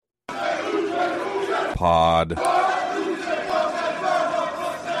Pod.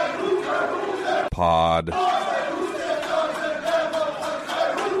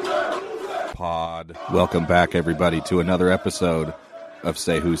 Welcome back, everybody, to another episode of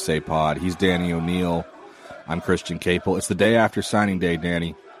Say Who Say Pod. He's Danny O'Neill. I'm Christian Capel. It's the day after signing day,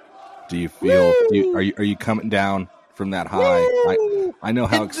 Danny. Do you feel? Are you coming down from that high? I know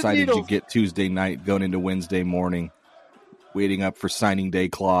how excited you get Tuesday night, going into Wednesday morning, waiting up for signing day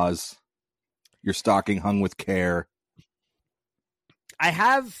clause. Your stocking hung with care. I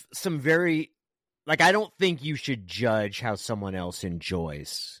have some I don't think you should judge how someone else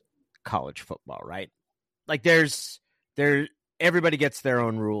enjoys college football, right? Like everybody gets their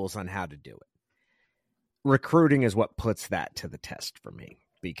own rules on how to do it. Recruiting is what puts that to the test for me,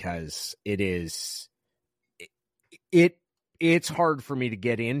 because it's hard for me to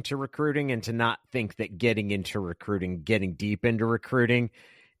get into recruiting and to not think that getting deep into recruiting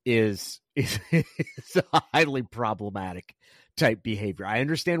is a highly problematic type behavior. I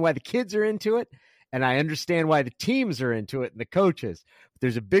understand why the kids are into it, and I understand why the teams are into it and the coaches. But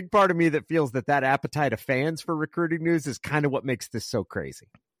there's a big part of me that feels that appetite of fans for recruiting news is kind of what makes this so crazy.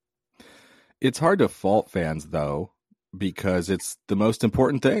 It's hard to fault fans, though, because it's the most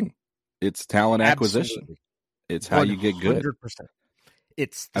important thing. It's talent acquisition. Absolutely. It's how you get good. 100%.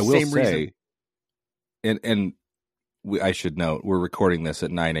 It's the same reason. And I should note, we're recording this at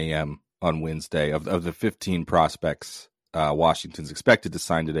 9 a.m. on Wednesday. Of the 15 prospects Washington's expected to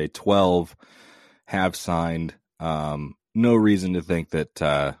sign today, 12 have signed. No reason to think that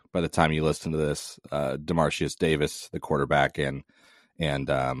by the time you listen to this, Demarcius Davis, the quarterback, and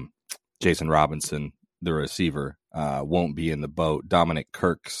Jason Robinson, the receiver, won't be in the boat. Dominic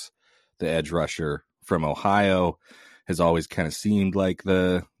Kirks, the edge rusher from Ohio, has always kind of seemed like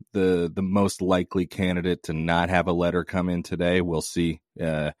the most likely candidate to not have a letter come in today. We'll see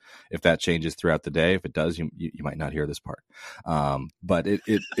if that changes throughout the day. If it does, you might not hear this part. But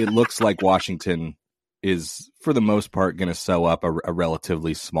it looks like Washington is, for the most part, going to sew up a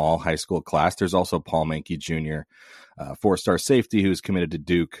relatively small high school class. There's also Paul Mankey Jr., four-star safety who's committed to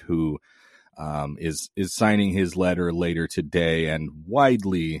Duke, who is signing his letter later today and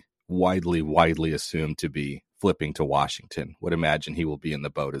widely assumed to be flipping to Washington. Would imagine he will be in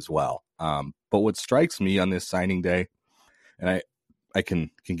the boat as well. But what strikes me on this signing day, and I can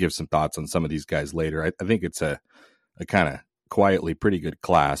give some thoughts on some of these guys later. I think it's a kind of quietly pretty good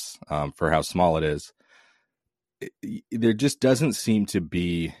class for how small it is. There just doesn't seem to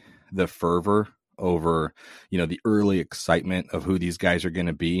be the fervor over, the early excitement of who these guys are going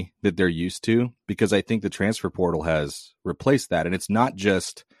to be that they're used to, because I think the transfer portal has replaced that. And it's not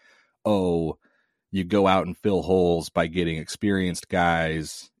just, you go out and fill holes by getting experienced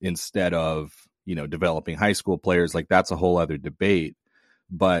guys instead of, developing high school players. Like, that's a whole other debate.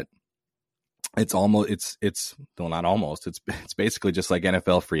 But it's basically just like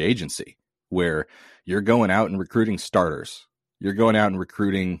NFL free agency, where you're going out and recruiting starters. You're going out and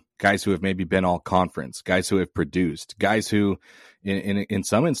recruiting guys who have maybe been all conference, guys who have produced, guys who in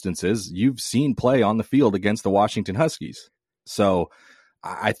some instances you've seen play on the field against the Washington Huskies. So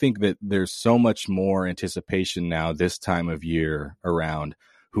I think that there's so much more anticipation now this time of year around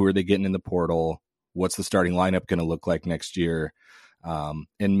who are they getting in the portal? What's the starting lineup going to look like next year? And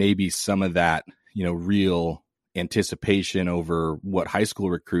maybe some of that, real anticipation over what high school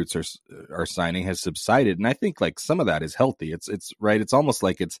recruits are signing has subsided. And I think like some of that is healthy. It's right. It's almost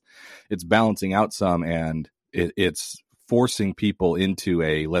like it's balancing out some, and it's forcing people into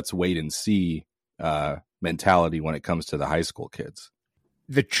a let's wait and see mentality when it comes to the high school kids.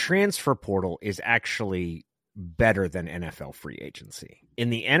 The transfer portal is actually better than NFL free agency. In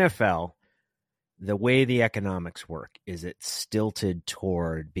the NFL, the way the economics work is it's stilted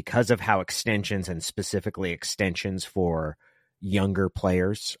toward, because of how extensions, and specifically extensions for younger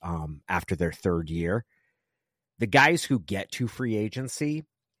players after their third year, the guys who get to free agency,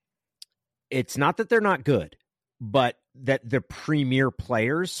 it's not that they're not good, but that the premier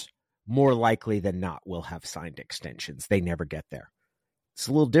players more likely than not will have signed extensions. They never get there. It's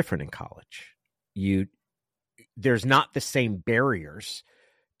a little different in college. There's not the same barriers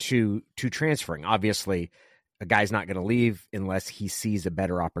to transferring. Obviously, a guy's not going to leave unless he sees a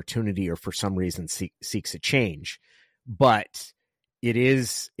better opportunity or for some reason seeks a change. But it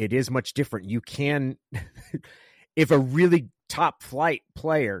is much different. You can, if a really top flight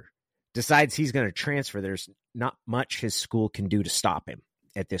player decides he's going to transfer, there's not much his school can do to stop him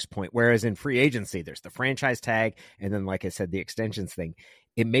at this point. Whereas in free agency, there's the franchise tag, and then, like I said, the extensions thing.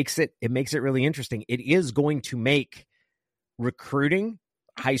 It makes it really interesting. It is going to make recruiting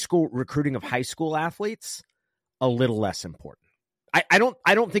of high school athletes a little less important. I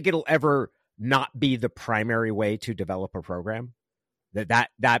don't think it'll ever not be the primary way to develop a program.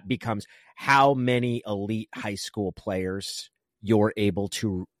 That becomes how many elite high school players you're able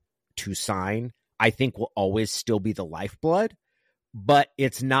to sign, I think will always still be the lifeblood, but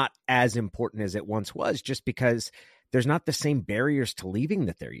it's not as important as it once was, just because there's not the same barriers to leaving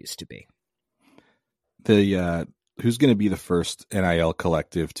that there used to be. Who's going to be the first NIL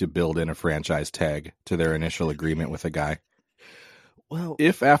collective to build in a franchise tag to their initial agreement with a guy? Well,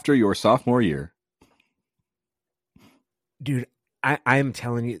 if after your sophomore year, dude, I'm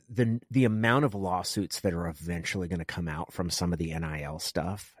telling you, the amount of lawsuits that are eventually going to come out from some of the NIL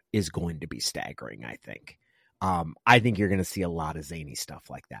stuff is going to be staggering, I think. I think you're going to see a lot of zany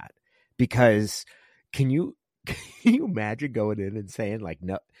stuff like that, because can you imagine going in and saying, like,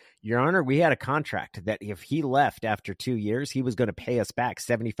 no, Your Honor, we had a contract that if he left after 2 years, he was going to pay us back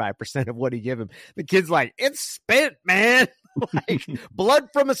 75% of what he gave him. The kid's like, it's spent, man. Like blood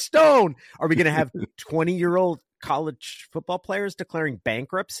from a stone. Are we going to have 20-year-old college football players declaring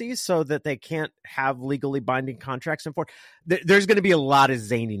bankruptcy so that they can't have legally binding contracts and forth? There's going to be a lot of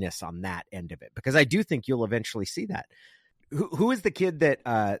zaniness on that end of it, because I do think you'll eventually see that. Who is the kid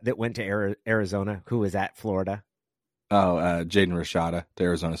that went to Arizona, who was at Florida? Oh, Jaden Rashada to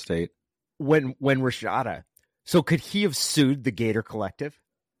Arizona State. When Rashada, so could he have sued the Gator Collective?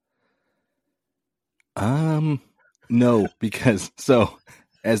 No, because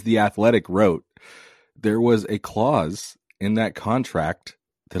as The Athletic wrote, there was a clause in that contract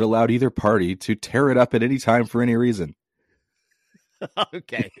that allowed either party to tear it up at any time for any reason.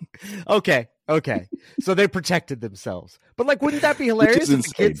 Okay. So they protected themselves. But like, wouldn't that be hilarious if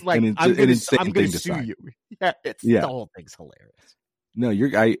the kid's like, I'm going to sue you? Yeah, the whole thing's hilarious. No,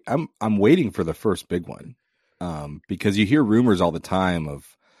 I'm waiting for the first big one, because you hear rumors all the time of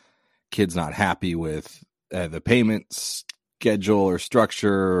kids not happy with the payment schedule or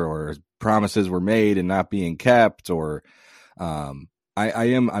structure, or promises were made and not being kept, or I'm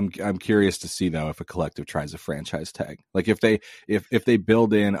curious to see, though, if a collective tries a franchise tag. Like if they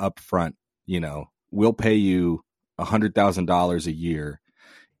build in up front, we'll pay you $100,000 a year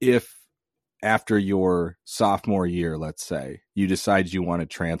if after your sophomore year, let's say, you decide you want to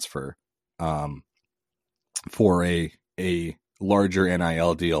transfer for a larger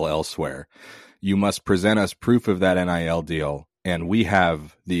NIL deal elsewhere. You must present us proof of that NIL deal, and we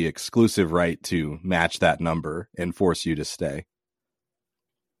have the exclusive right to match that number and force you to stay.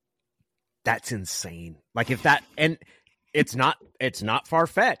 That's insane. Like if that, and it's not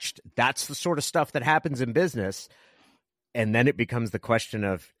far-fetched. That's the sort of stuff that happens in business. And then it becomes the question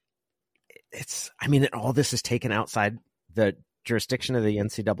of all this is taken outside the jurisdiction of the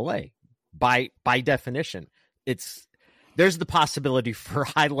NCAA by definition. There's the possibility for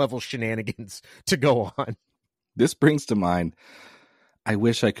high-level shenanigans to go on. This brings to mind, I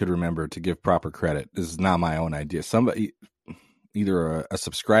wish I could remember to give proper credit. This is not my own idea. Somebody, either a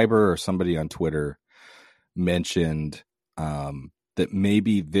subscriber or somebody on Twitter, mentioned that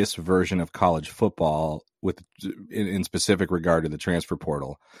maybe this version of college football, in specific regard to the transfer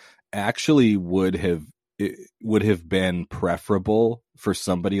portal, actually would have been preferable for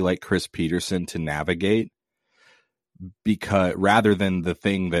somebody like Chris Petersen to navigate, because rather than the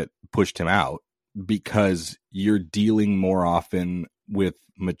thing that pushed him out, because you're dealing more often with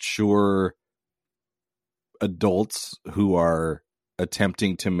mature adults who are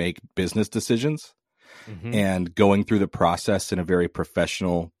attempting to make business decisions and going through the process in a very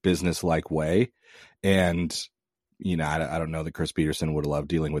professional, business-like way. And, I don't know that Chris Petersen would love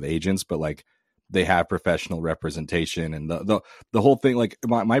dealing with agents, but like they have professional representation, and the whole thing, like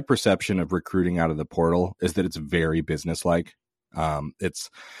my perception of recruiting out of the portal is that it's very business-like. It's,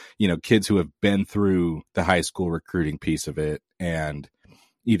 kids who have been through the high school recruiting piece of it and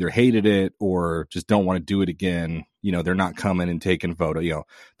either hated it or just don't want to do it again. They're not coming and taking photo.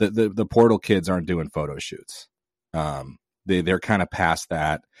 The portal kids aren't doing photo shoots. They're kind of past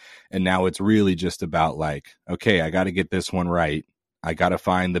that. And now it's really just about like, okay, I got to get this one right. I got to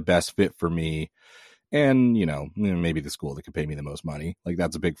find the best fit for me. And, maybe the school that could pay me the most money. Like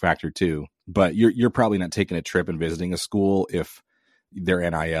that's a big factor too. But you're probably not taking a trip and visiting a school if their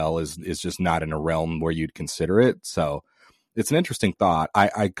NIL is just not in a realm where you'd consider it. So it's an interesting thought.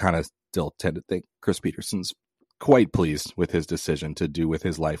 I kind of still tend to think Chris Petersen's quite pleased with his decision to do with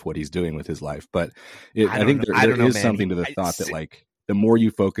his life what he's doing with his life. But I think there is something to the thought that like the more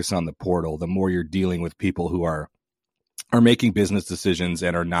you focus on the portal, the more you're dealing with people who are making business decisions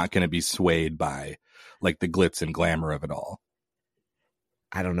and are not going to be swayed by like the glitz and glamour of it all.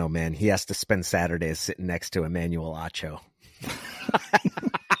 I don't know, man. He has to spend Saturdays sitting next to Emmanuel Acho.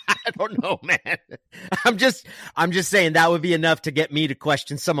 I don't know, man. I'm just saying that would be enough to get me to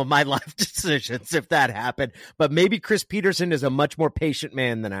question some of my life decisions if that happened. But maybe Chris Peterson is a much more patient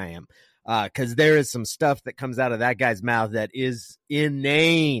man than I am, because there is some stuff that comes out of that guy's mouth that is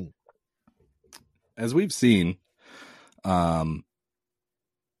inane. As we've seen, I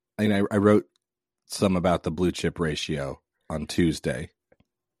wrote some about the blue chip ratio on Tuesday,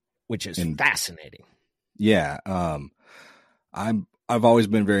 which is fascinating. Yeah, I've always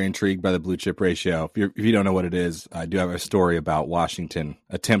been very intrigued by the blue chip ratio. If you don't know what it is, I do have a story about Washington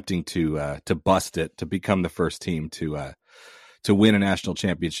attempting to bust it to become the first team to win a national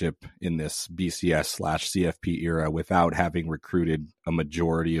championship in this BCS/CFP era without having recruited a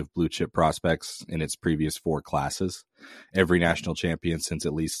majority of blue chip prospects in its previous 4 classes. Every national champion since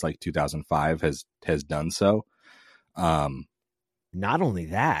at least like 2005 has done so. Not only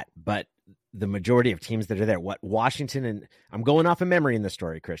that, but the majority of teams that are there, Washington, and I'm going off of memory in the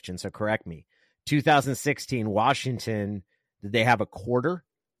story, Christian, so correct me. 2016, Washington, did they have a quarter?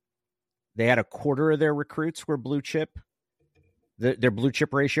 They had a quarter of their recruits were blue chip. Their blue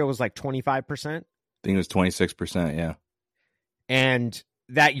chip ratio was like 25%. I think it was 26%. Yeah. And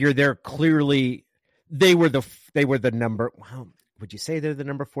that year, they're clearly, they were the number. Wow, would you say they're the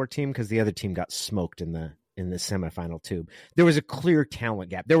number 4 team? Because the other team got smoked in the semifinal tube. There was a clear talent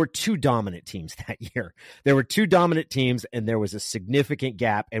gap. There were 2 dominant teams that year. There were 2 dominant teams, and there was a significant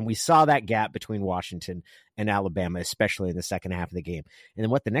gap. And we saw that gap between Washington and Alabama, especially in the second half of the game. And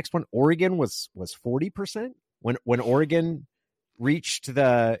then the next one, Oregon was 40%. When Oregon reached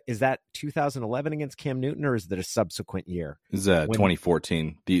is that 2011 against Cam Newton, or is that a subsequent year? It's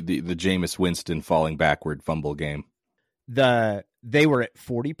 2014, the Jameis Winston falling backward fumble game. They were at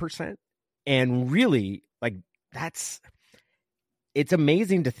 40%, and really, like, it's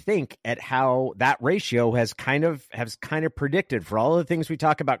amazing to think at how that ratio has kind of predicted for all the things we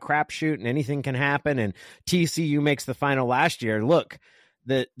talk about, crapshoot and anything can happen. And TCU makes the final last year. Look,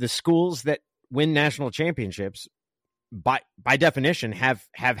 the schools that win national championships by definition have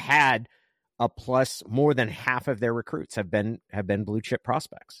had a plus. More than half of their recruits have been blue chip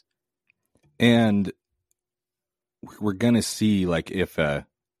prospects. And we're going to see, like, if a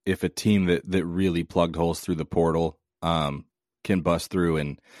team that really plugged holes through the portal can bust through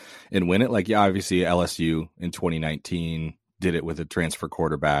and win it. Like, yeah, obviously LSU in 2019 did it with a transfer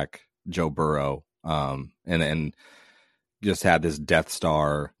quarterback, Joe Burrow, and just had this Death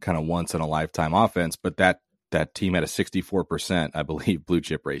Star kind of once in a lifetime offense. But that team had a 64%, I believe, blue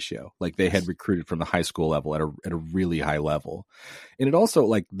chip ratio. Like, they had recruited from the high school level at a really high level. And it also,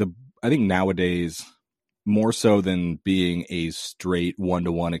 like, I think nowadays, more so than being a straight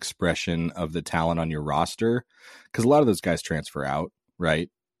one-to-one expression of the talent on your roster, because a lot of those guys transfer out, right?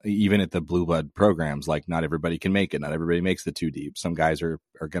 Even at the blue blood programs, like, not everybody can make it. Not everybody makes the 2 deep. Some guys are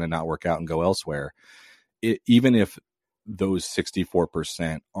going to not work out and go elsewhere. Even if those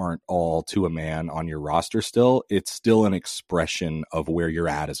 64% aren't all to a man on your roster still, it's still an expression of where you're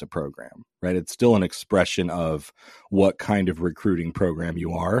at as a program, right? It's still an expression of what kind of recruiting program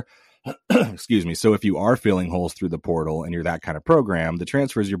you are. Excuse me. So if you are filling holes through the portal and you're that kind of program, the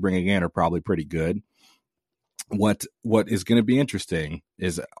transfers you're bringing in are probably pretty good. What is going to be interesting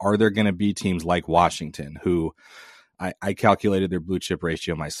is, are there going to be teams like Washington, who I calculated their blue chip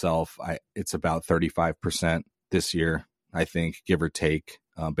ratio myself. It's about 35% this year, I think, give or take,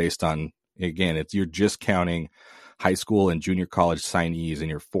 based on, again, you're just counting high school and junior college signees in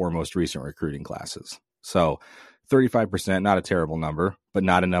your 4 most recent recruiting classes. So 35%, not a terrible number, but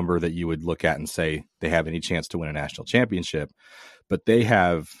not a number that you would look at and say they have any chance to win a national championship. But they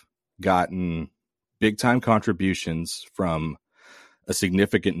have gotten big time contributions from a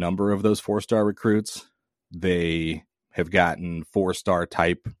significant number of those 4-star recruits. They have gotten 4-star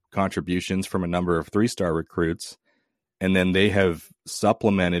type contributions from a number of 3-star recruits. And then they have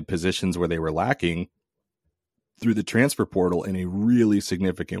supplemented positions where they were lacking through the transfer portal in a really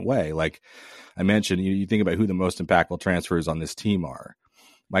significant way. Like I mentioned, you think about who the most impactful transfers on this team are.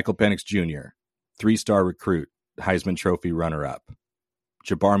 Michael Penix Jr., 3-star recruit, Heisman Trophy runner-up.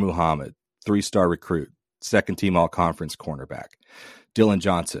 Jabbar Muhammad, 3-star recruit, second-team all-conference cornerback. Dylan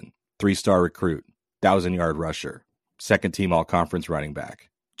Johnson, 3-star recruit, 1,000-yard rusher, second-team all-conference running back.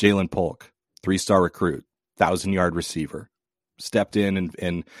 Jalen Polk, 3-star recruit, 1,000-yard receiver. Stepped in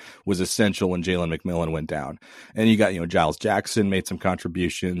and was essential when Jalen McMillan went down. And you got, Giles Jackson made some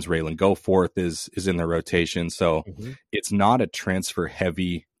contributions. Raylan Goforth is in the rotation. So It's not a transfer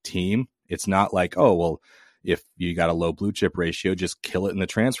heavy team. It's not like, oh, well, if you got a low blue chip ratio, just kill it in the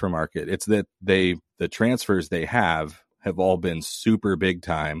transfer market. It's that the transfers they have all been super big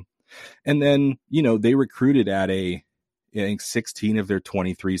time. And then, they recruited at a I think 16 of their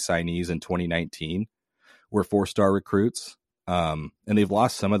 23 signees in 2019 were 4-star recruits. And they've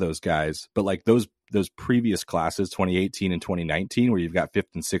lost some of those guys, but like those previous classes, 2018 and 2019, where you've got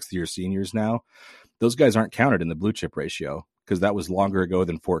 5th and 6th year seniors now, those guys aren't counted in the blue chip ratio because that was longer ago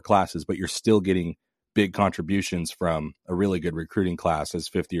than 4 classes, but you're still getting big contributions from a really good recruiting class as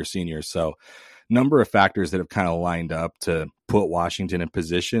 5th year seniors. So number of factors that have kind of lined up to put Washington in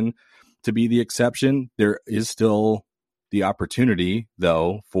position to be the exception. There is still the opportunity,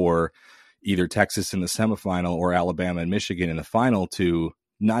 though, for either Texas in the semifinal or Alabama and Michigan in the final to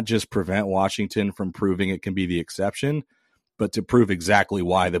not just prevent Washington from proving it can be the exception, but to prove exactly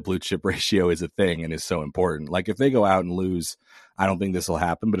why the blue chip ratio is a thing and is so important. Like if they go out and lose, I don't think this will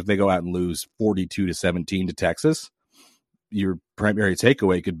happen, but if they go out and lose 42-17 to Texas, your primary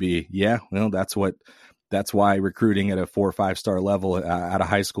takeaway could be, yeah, well, that's why recruiting at a 4 or 5-star level out of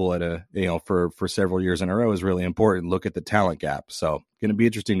high school at a, for several years in a row is really important. Look at the talent gap. So going to be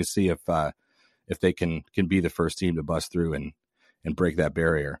interesting to see if they can be the first team to bust through and break that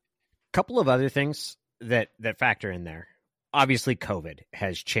barrier. A couple of other things that factor in there. Obviously COVID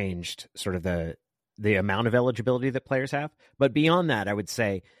has changed sort of the amount of eligibility that players have, but beyond that, I would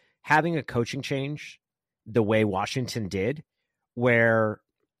say having a coaching change the way Washington did, where,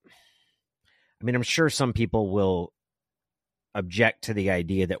 I mean, I'm sure some people will object to the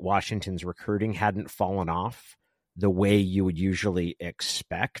idea that Washington's recruiting hadn't fallen off the way you would usually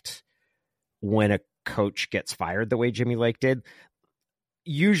expect when a coach gets fired the way Jimmy Lake did.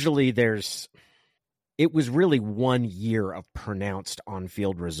 Usually it was really 1 year of pronounced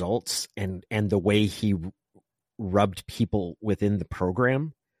on-field results and the way he rubbed people within the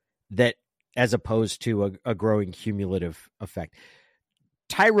program, that as opposed to a growing cumulative effect.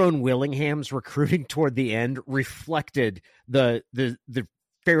 Tyrone Willingham's recruiting toward the end reflected the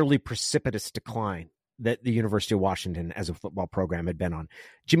fairly precipitous decline that the University of Washington as a football program had been on.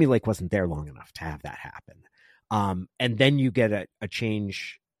 Jimmy Lake wasn't there long enough to have that happen. And then you get a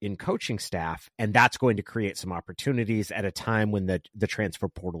change in coaching staff, and that's going to create some opportunities at a time when the transfer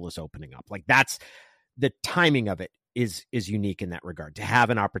portal is opening up. Like that's the timing of it is unique in that regard, to have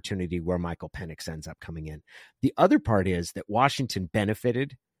an opportunity where Michael Penix ends up coming in. The other part is that Washington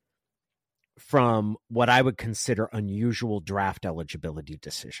benefited from what I would consider unusual draft eligibility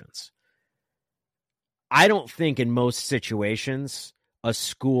decisions. I don't think in most situations a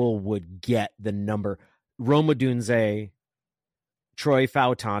school would get the number. Rome Odunze, Troy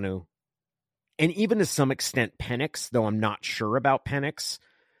Fautanu, and even to some extent Penix, though I'm not sure about Penix,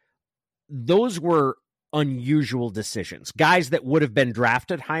 those were unusual decisions. Guys that would have been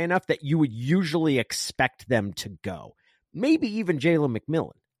drafted high enough that you would usually expect them to go. Maybe even Jalen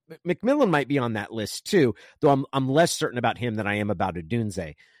McMillan. McMillan might be on that list too, though I'm less certain about him than I am about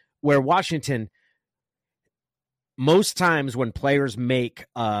Odunze, where Washington, most times when players make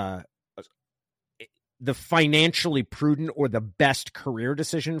the financially prudent or the best career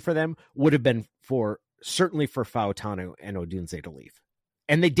decision for them would have been certainly for Fautanu and Odunze to leave.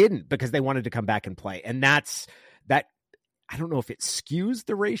 And they didn't, because they wanted to come back and play. And that's that. I don't know if it skews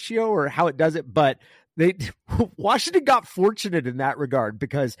the ratio or how it does it, but Washington got fortunate in that regard,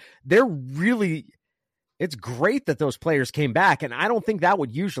 because it's great that those players came back. And I don't think that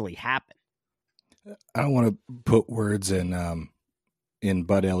would usually happen. I don't want to put words in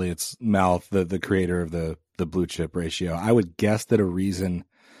Bud Elliott's mouth, the creator of the blue chip ratio. I would guess that a reason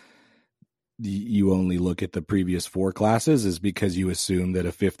you only look at the previous 4 classes is because you assume that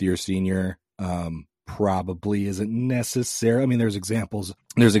a 5th year senior probably isn't necessary. I mean, there's examples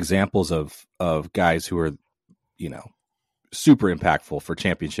of guys who are, super impactful for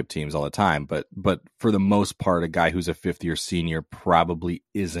championship teams all the time, but for the most part, a guy who's a 5th year senior probably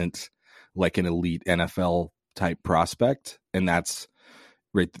isn't like an elite NFL type prospect. And that's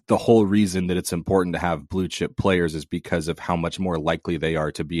right. The whole reason that it's important to have blue chip players is because of how much more likely they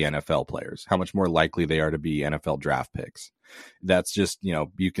are to be NFL players, how much more likely they are to be NFL draft picks. That's just,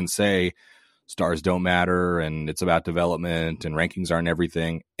 you can say stars don't matter and it's about development and rankings aren't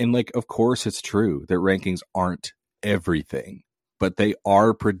everything. And like, of course it's true that rankings aren't everything, but they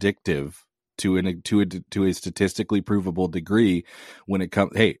are predictive to a statistically provable degree when it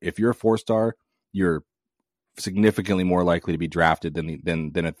comes. Hey, if you're a 4-star, you're significantly more likely to be drafted than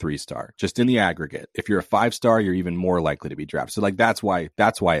a 3-star, just in the aggregate. If you're a 5-star, you're even more likely to be drafted. So like that's why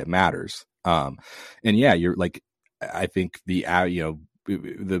it matters. And yeah, you're like, I think the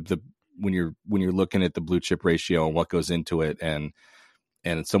when you're looking at the blue chip ratio and what goes into it, and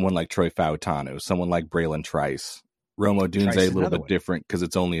someone like Troy Fautanu, someone like Braylon Trice, Rome Odunze, a little bit different because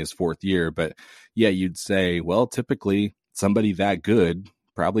it's only his 4th year, but yeah, you'd say, well, typically somebody that good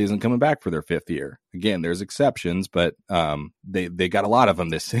probably isn't coming back for their 5th year. Again, there's exceptions, but they got a lot of them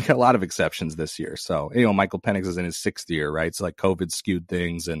they got a lot of exceptions this year. So, Michael Penix is in his 6th year, right? So like COVID skewed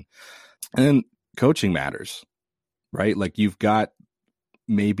things, and then coaching matters, right? Like you've got,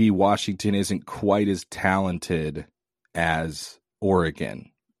 maybe Washington isn't quite as talented as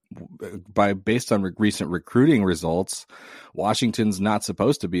Oregon. Based on recent recruiting results, Washington's not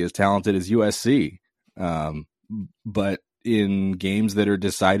supposed to be as talented as USC. But in games that are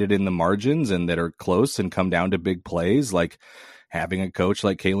decided in the margins and that are close and come down to big plays, like having a coach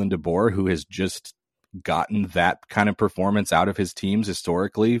like Kalen DeBoer, who has just gotten that kind of performance out of his teams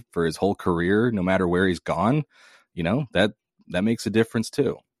historically for his whole career, no matter where he's gone, that makes a difference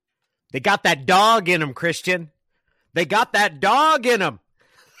too. They got that dog in them, Christian. They got that dog in them.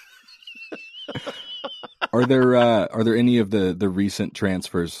 Are there any of the recent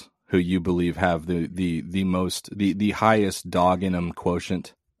transfers who you believe have the highest dog in them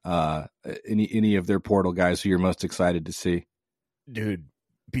quotient? Any of their portal guys who you're most excited to see? Dude,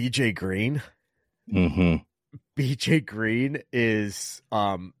 BJ Green. Mm-hmm. BJ Green is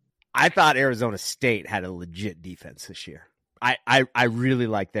I thought Arizona State had a legit defense this year. I really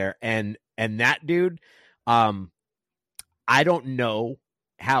like there. And that dude, I don't know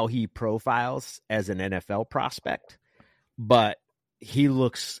how he profiles as an NFL prospect, but he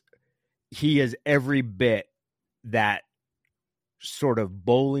is every bit that sort of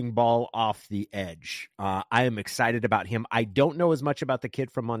bowling ball off the edge. I am excited about him. I don't know as much about the kid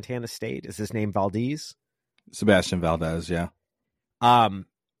from Montana State. Is his name Valdez? Sebastian Valdez, yeah.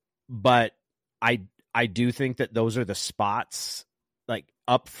 But I do think that those are the spots, like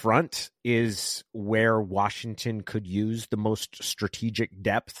up front is where Washington could use the most strategic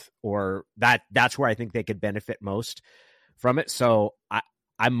depth, or that's where I think they could benefit most from it. So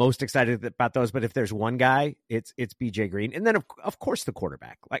I'm most excited about those. But if there's one guy, it's BJ Green, and then of course the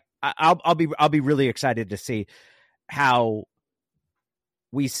quarterback. Like I'll be really excited to see how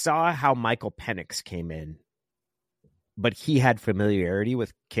we saw how Michael Penix came in, but he had familiarity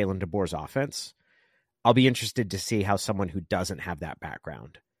with Kalen DeBoer's offense. I'll be interested to see how someone who doesn't have that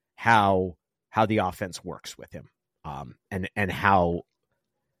background, how the offense works with him, and how,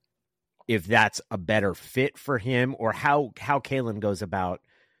 if that's a better fit for him, or how Kalen goes about,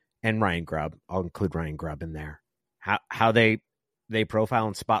 and Ryan Grubb, I'll include Ryan Grubb in there, how they profile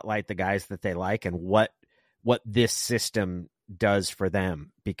and spotlight the guys that they like, and what this system does for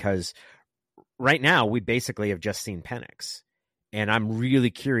them. Because right now we basically have just seen Penix, and I'm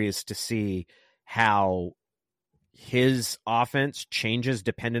really curious to see how his offense changes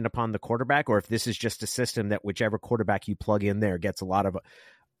dependent upon the quarterback, or if this is just a system that whichever quarterback you plug in there gets a lot of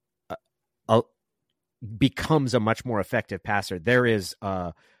becomes a much more effective passer.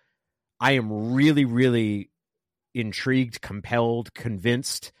 I am really, really intrigued, compelled,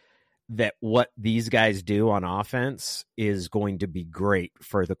 convinced that what these guys do on offense is going to be great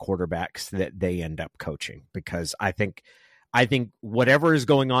for the quarterbacks that they end up coaching, because I think whatever is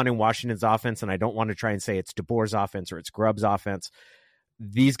going on in Washington's offense, and I don't want to try and say it's DeBoer's offense or it's Grubb's offense,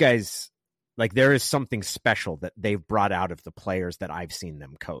 these guys, like, there is something special that they've brought out of the players that I've seen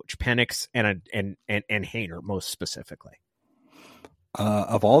them coach. Penix and Haener most specifically.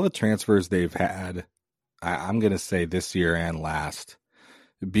 Of all the transfers they've had, I'm going to say this year and last,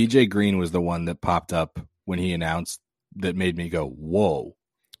 BJ Green was the one that popped up when he announced, that made me go, whoa.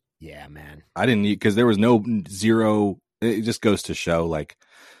 Yeah, man. I didn't need, because there was no zero. It just goes to show, like,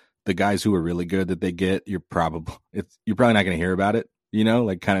 the guys who are really good that they get, you're probably not going to hear about it,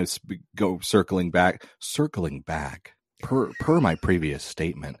 like kind of go circling back per my previous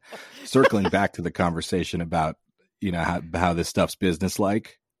statement, circling back to the conversation about, how this stuff's business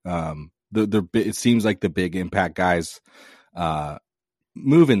like. It seems like the big impact guys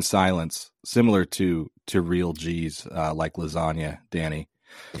move in silence, similar to real G's, like lasagna, Danny.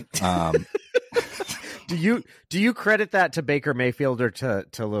 Do you credit that to Baker Mayfield or to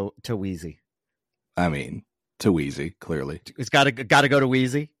Weezy? I mean, to Weezy, clearly. It's got to go to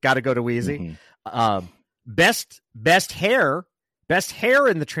Weezy. Got to go to Weezy. Mm-hmm. Best hair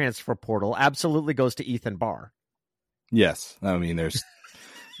in the transfer portal absolutely goes to Ethan Barr. Yes, I mean, there's.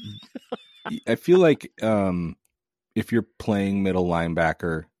 I feel like if you're playing middle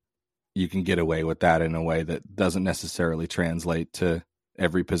linebacker, you can get away with that in a way that doesn't necessarily translate to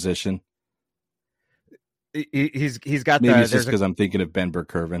every position. He's got maybe it's just because I'm thinking of Ben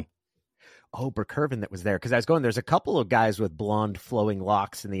Burkervin. Oh, Burkervin that was there, because I was going. There's a couple of guys with blonde flowing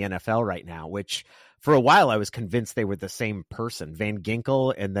locks in the NFL right now, which for a while I was convinced they were the same person. Van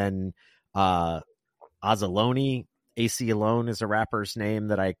Ginkel and then Azzaloni. AC Alone is a rapper's name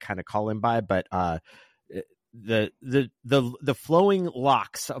that I kind of call him by, but the flowing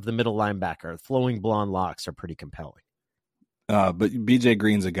locks of the middle linebacker, flowing blonde locks, are pretty compelling. But BJ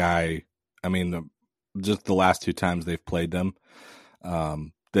Green's a guy. I mean, just the last 2 times they've played them,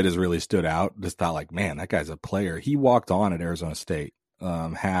 that has really stood out. Just thought like, man, that guy's a player. He walked on at Arizona State,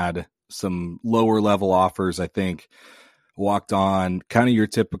 had some lower level offers, I think. Walked on, kind of your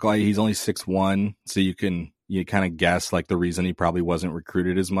typical. He's only 6'1", so you kind of guess like the reason he probably wasn't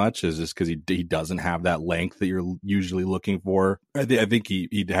recruited as much is just because he doesn't have that length that you're usually looking for. I think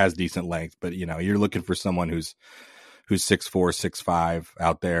he has decent length, but you're looking for someone who's 6'4", 6'5"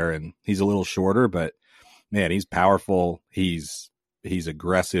 out there, and he's a little shorter, but man, he's powerful. He's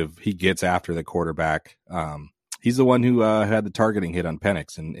aggressive. He gets after the quarterback. He's the one who had the targeting hit on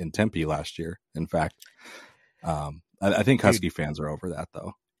Penix in Tempe last year. In fact, I think Husky fans are over that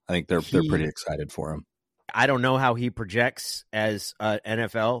though. I think they're pretty excited for him. I don't know how he projects as an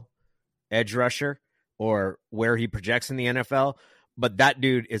NFL edge rusher or where he projects in the NFL, but that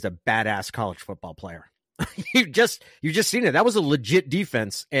dude is a badass college football player. you just seen it. That was a legit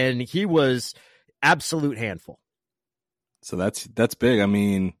defense, and he was absolute handful. So that's big. I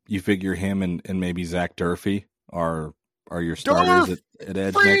mean, you figure him and maybe Zach Durfee are your starters at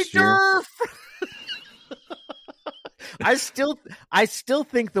edge next year. I still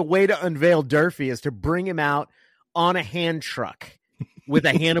think the way to unveil Durfee is to bring him out on a hand truck with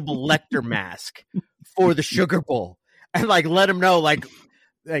a Hannibal Lecter mask for the Sugar Bowl and like let him know like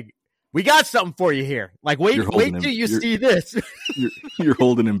we got something for you here. Like wait till you see this. You're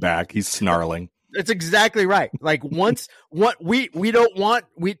holding him back. He's snarling. That's exactly right. Like once we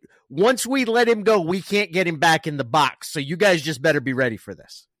let him go, we can't get him back in the box. So you guys just better be ready for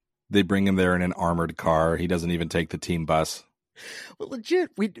this. They bring him there in an armored car. He doesn't even take the team bus. Well, legit,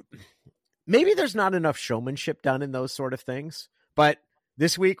 maybe there's not enough showmanship done in those sort of things. But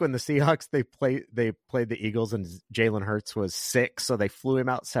this week when the Seahawks they played the Eagles and Jalen Hurts was sick, so they flew him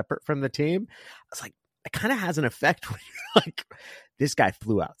out separate from the team. I was like, it kind of has an effect when you're like, this guy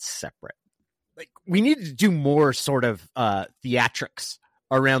flew out separate. Like we need to do more sort of theatrics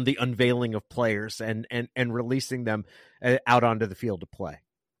around the unveiling of players and releasing them out onto the field to play.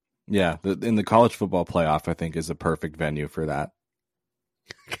 Yeah, in the college football playoff, I think is a perfect venue for that.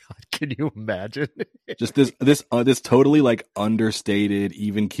 God, can you imagine? Just this totally like understated,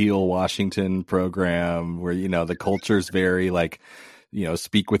 even keel Washington program where the culture's very like,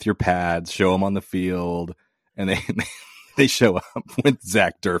 speak with your pads, show them on the field, and they show up with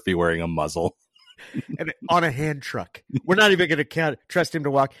Zach Durfee wearing a muzzle and on a hand truck. We're not even going to trust him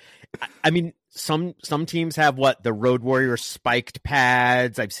to walk. I mean, some teams have the Road Warrior spiked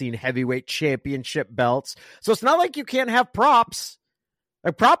pads. I've seen heavyweight championship belts. So it's not like you can't have props.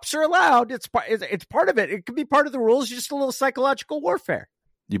 Like props are allowed. It's part of it. It could be part of the rules. Just a little psychological warfare.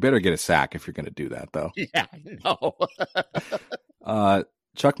 You better get a sack if you're going to do that, though. Yeah, I know.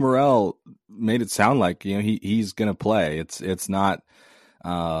 Chuck Morrell made it sound like he's going to play. It's not.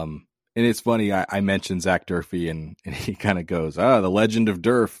 And it's funny, I mentioned Zach Durfee, and he kind of goes, the legend of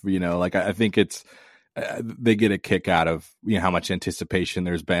Durf, like I think it's, they get a kick out of, how much anticipation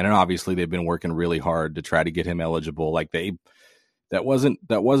there's been. And obviously they've been working really hard to try to get him eligible. Like that wasn't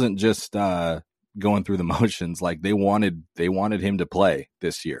just going through the motions. Like they wanted him to play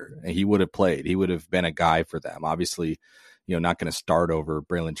this year, and he would have played. He would have been a guy for them. Obviously, not going to start over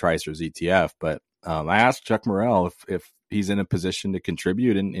Braylon Tricer's ETF, but I asked Chuck Morrell if he's in a position to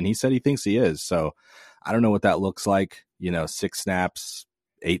contribute, and he said he thinks he is. So I don't know what that looks like. 6 snaps,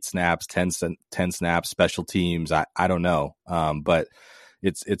 8 snaps, 10 snaps, special teams. I don't know. But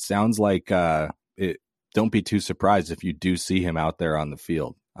it sounds like don't be too surprised if you do see him out there on the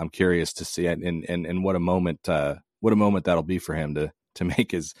field. I'm curious to see it, and what a moment that'll be for him to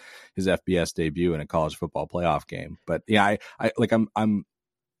make his FBS debut in a college football playoff game. But yeah, I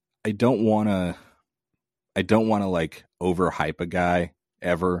don't want to like overhype a guy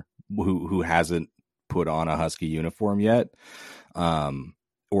ever who hasn't put on a Husky uniform yet,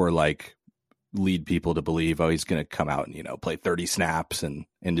 or like lead people to believe, he's going to come out and play 30 snaps and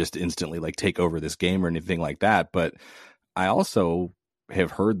just instantly like take over this game or anything like that. But I also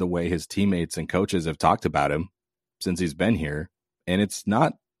have heard the way his teammates and coaches have talked about him since he's been here, and it's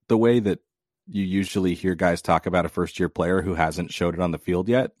not the way that you usually hear guys talk about a first-year player who hasn't showed it on the field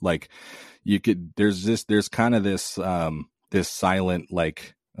yet. Like there's kind of this silent,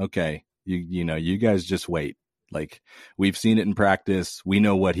 like, okay, you guys just wait. Like we've seen it in practice. We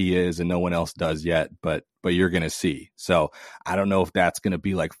know what he is and no one else does yet, but you're going to see. So I don't know if that's going to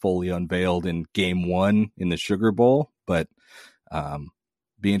be like fully unveiled in game 1 in the Sugar Bowl, but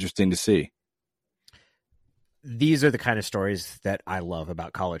be interesting to see. These are the kind of stories that I love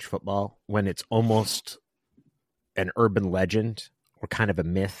about college football, when it's almost an urban legend or kind of a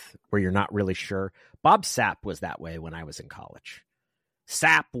myth where you're not really sure. Bob Sapp was that way when I was in college.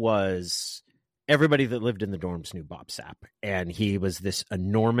 Sapp was everybody that lived in the dorms knew Bob Sapp, and he was this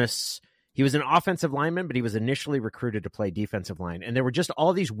enormous. He was an offensive lineman, but he was initially recruited to play defensive line, and there were just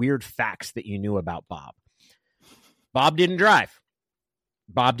all these weird facts that you knew about Bob. Bob didn't drive.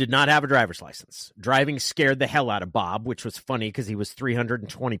 Bob did not have a driver's license. Driving scared the hell out of Bob, which was funny because he was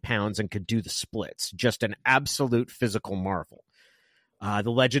 320 pounds and could do the splits. Just an absolute physical marvel.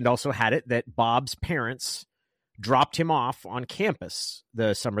 The legend also had it that Bob's parents dropped him off on campus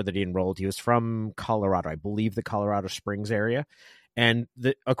the summer that he enrolled. He was from Colorado, I believe the Colorado Springs area. And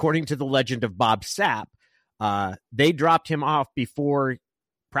according to the legend of Bob Sapp, they dropped him off before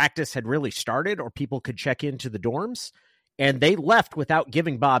practice had really started or people could check into the dorms. And they left without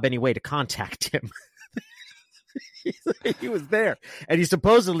giving Bob any way to contact him. He was there. And he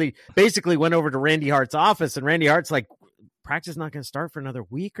supposedly basically went over to Randy Hart's office, and Randy Hart's like, practice is not going to start for another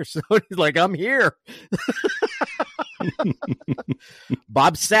week or so. He's like, I'm here.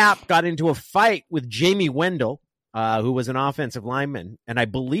 Bob Sapp got into a fight with Jamie Wendell, who was an offensive lineman. And I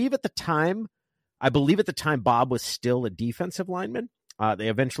believe at the time Bob was still a defensive lineman. They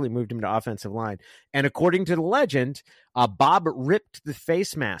eventually moved him to offensive line. And according to the legend, Bob ripped the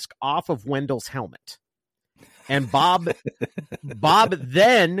face mask off of Wendell's helmet. And Bob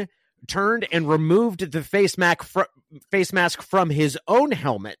then turned and removed the face mask from his own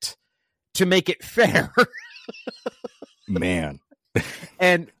helmet to make it fair. Man.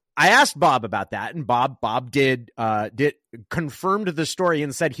 And I asked Bob about that, and Bob did confirmed the story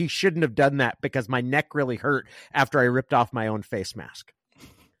and said he shouldn't have done that because my neck really hurt after I ripped off my own face mask.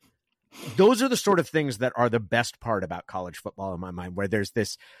 Those are the sort of things that are the best part about college football in my mind, where there's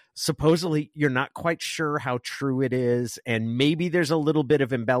this supposedly you're not quite sure how true it is, and maybe there's a little bit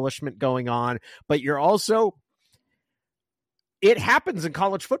of embellishment going on, but you're also, it happens in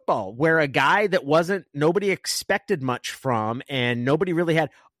college football where a guy that nobody expected much from and nobody really had,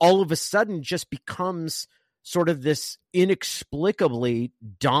 all of a sudden just becomes sort of this inexplicably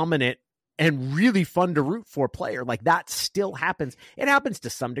dominant and really fun to root for player. Like that still happens. It happens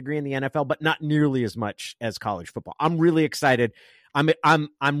to some degree in the NFL, but not nearly as much as college football. I'm really excited. I'm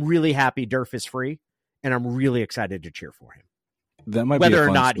really happy Durf is free, and I'm really excited to cheer for him. That might be a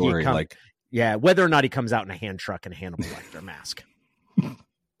fun story. Whether or not he comes out in a hand truck and a Hannibal Lecter mask.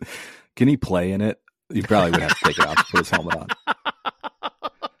 Can he play in it? You probably would have to take it off to put his helmet on.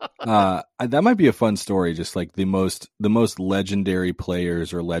 That might be a fun story, just like the most legendary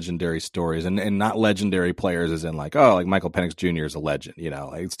players or legendary stories, and not legendary players as in like, oh, like Michael Penix Jr. is a legend,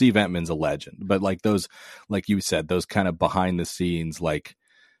 like Steve Entman's a legend, but like those, like you said, those kind of behind the scenes, like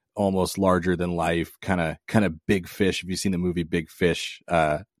almost larger than life, kind of Big Fish. Have you seen the movie Big Fish?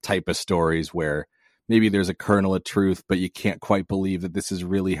 Type of stories where maybe there's a kernel of truth, but you can't quite believe that this is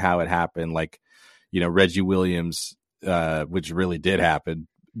really how it happened. Like, Reggie Williams, which really did happen,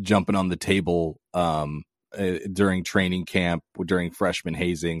 jumping on the table during training camp, during freshman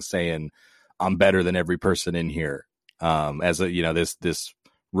hazing, saying, I'm better than every person in here, as a, this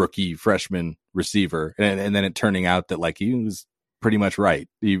rookie freshman receiver. And then it turning out that like he was pretty much right.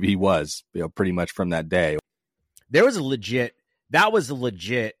 He was, pretty much from that day. That was a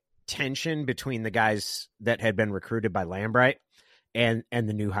legit tension between the guys that had been recruited by Lambright and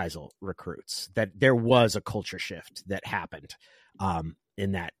the Neuheisel recruits, that there was a culture shift that happened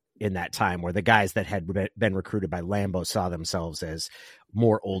in that time, where the guys that had been recruited by Lambo saw themselves as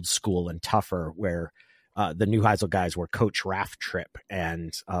more old school and tougher, where the Neuheisel guys were Coach Raft Trip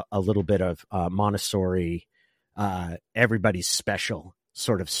and a little bit of Montessori, everybody's special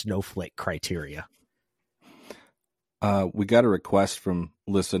sort of snowflake criteria. We got a request from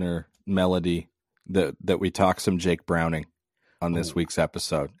listener Melody that we talk some Jake Browning on this week's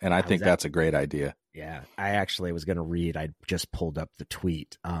episode, and I think that's a great idea. Yeah, I actually was going to read. I just pulled up the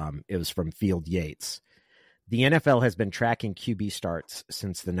tweet. It was from Field Yates. The NFL has been tracking QB starts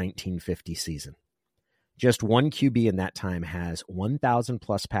since the 1950 season. Just one QB in that time has 1,000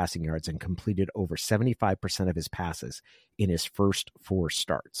 plus passing yards and completed over 75% of his passes in his first 4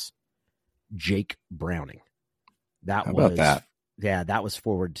 starts. Jake Browning. How about that? Yeah, that was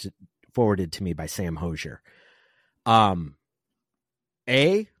forwarded to me by Sam Hosier.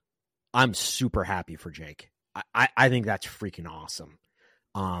 I'm super happy for Jake. I think that's freaking awesome.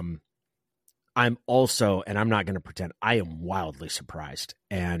 I'm also, and I'm not going to pretend, I am wildly surprised,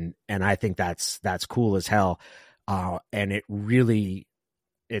 and I think that's cool as hell. And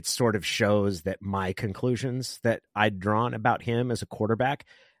it sort of shows that my conclusions that I'd drawn about him as a quarterback,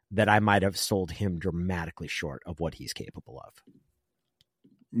 that I might have sold him dramatically short of what he's capable of.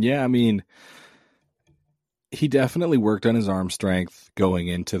 Yeah, I mean, he definitely worked on his arm strength going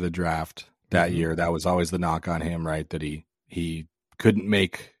into the draft that year. That was always the knock on him, right? That he couldn't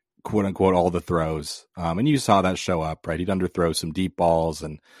make quote unquote all the throws. And you saw that show up, right? He'd underthrow some deep balls,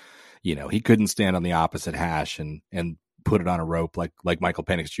 and he couldn't stand on the opposite hash and put it on a rope like Michael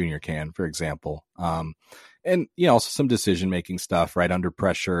Penix Jr. can, for example. And also some decision making stuff, right? Under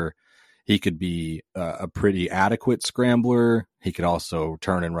pressure, he could be a pretty adequate scrambler. He could also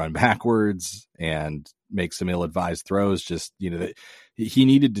turn and run backwards and make some ill-advised throws. Just, that he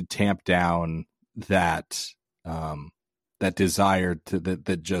needed to tamp down that desire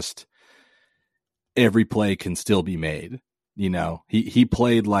that just every play can still be made. He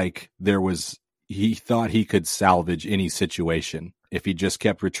played like he thought he could salvage any situation if he just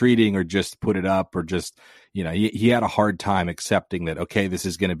kept retreating or just put it up or just, he had a hard time accepting that, okay, this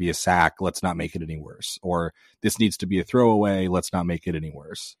is going to be a sack. Let's not make it any worse. Or this needs to be a throwaway. Let's not make it any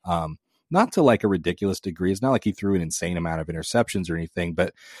worse. Not to like a ridiculous degree. It's not like he threw an insane amount of interceptions or anything,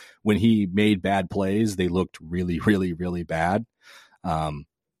 but when he made bad plays, they looked really, really, really bad. And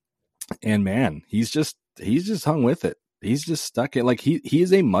man, he's just hung with it. He's just stuck in, like, he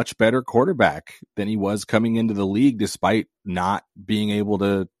is a much better quarterback than he was coming into the league, despite not being able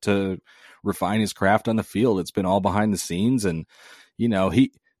to refine his craft on the field. It's been all behind the scenes. And, the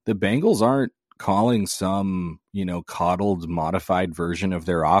Bengals aren't calling some, coddled, modified version of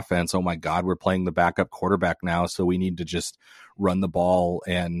their offense. Oh my God, we're playing the backup quarterback now, so we need to just run the ball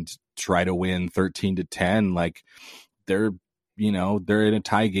and try to win 13-10. Like, they're in a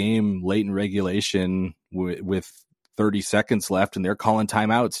tie game late in regulation with 30 seconds left, and they're calling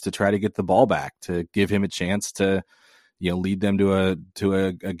timeouts to try to get the ball back, to give him a chance to, lead them to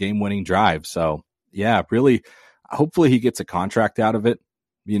a game-winning drive. So yeah, really, hopefully he gets a contract out of it.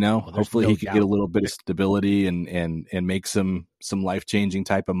 Hopefully he can get a little bit of stability and make some life-changing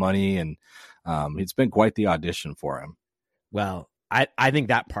type of money. And it's been quite the audition for him. Well, I think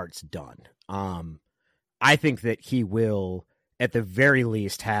that part's done. I think that he will, at the very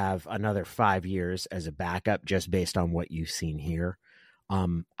least, have another 5 years as a backup, just based on what you've seen here.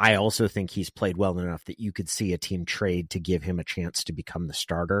 I also think he's played well enough that you could see a team trade to give him a chance to become the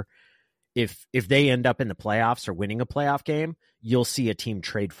starter. If they end up in the playoffs or winning a playoff game, you'll see a team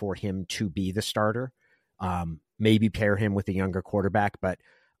trade for him to be the starter. Maybe pair him with a younger quarterback, but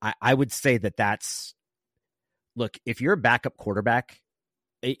I would say look, if you're a backup quarterback,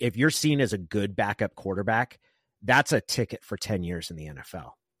 if you're seen as a good backup quarterback, that's a ticket for 10 years in the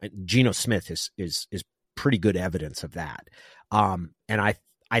NFL. Geno Smith is pretty good evidence of that. And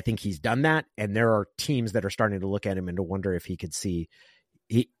I think he's done that. And there are teams that are starting to look at him and to wonder if he could see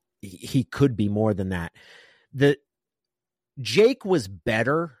he could be more than that. Jake was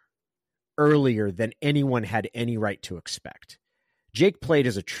better earlier than anyone had any right to expect. Jake played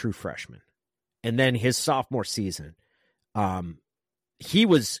as a true freshman, and then his sophomore season, he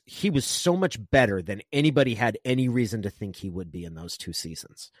was so much better than anybody had any reason to think he would be in those 2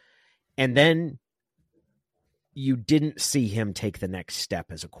 seasons. And then you didn't see him take the next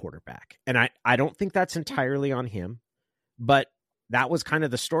step as a quarterback. And I don't think that's entirely on him, but that was kind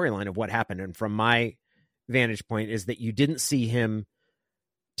of the storyline of what happened. And from my vantage point is that you didn't see him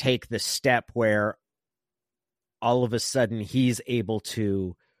take the step where all of a sudden he's able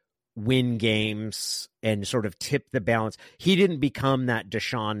to win games and sort of tip the balance. He didn't become that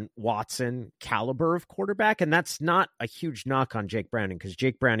Deshaun Watson caliber of quarterback. And that's not a huge knock on Jake Browning, because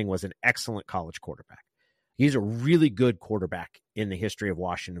Jake Browning was an excellent college quarterback. He's a really good quarterback in the history of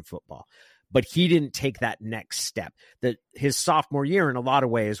Washington football, but he didn't take that next step. That his sophomore year in a lot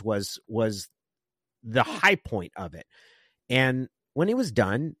of ways was the high point of it. And when he was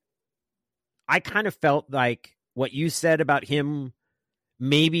done, I kind of felt like what you said about him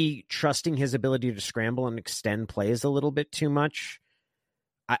maybe trusting his ability to scramble and extend plays a little bit too much.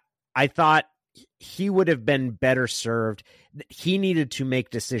 I thought he would have been better served. He needed to make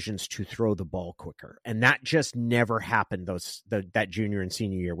decisions to throw the ball quicker. And that just never happened that junior and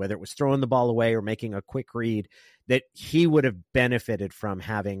senior year, whether it was throwing the ball away or making a quick read, that he would have benefited from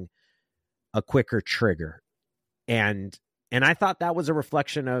having a quicker trigger. And I thought that was a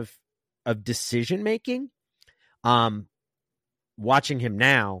reflection of decision-making. Watching him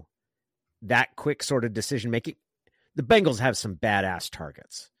now, that quick sort of decision-making, the Bengals have some badass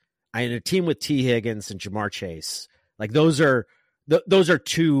targets. In a team with T. Higgins and Jamar Chase, like those are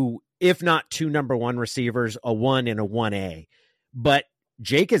 2, if not 2 number 1 receivers, a 1 and a 1A. But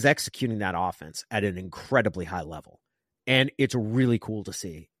Jake is executing that offense at an incredibly high level. And it's really cool to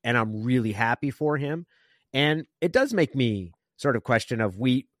see. And I'm really happy for him. And it does make me sort of question of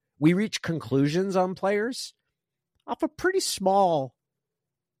we reach conclusions on players off a pretty small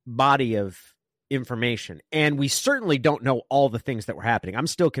body of information. And we certainly don't know all the things that were happening. I'm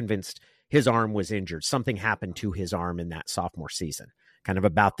still convinced his arm was injured. Something happened to his arm in that sophomore season, kind of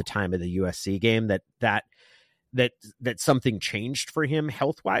about the time of the USC game that something changed for him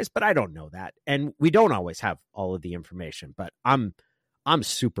health-wise, but I don't know that. And we don't always have all of the information, but I'm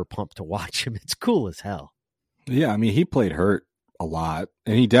super pumped to watch him. It's cool as hell. Yeah, I mean, he played hurt a lot,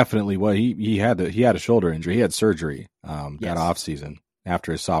 and he definitely he had a shoulder injury. He had surgery that off season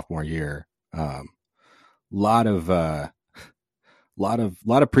after his sophomore year. Lot of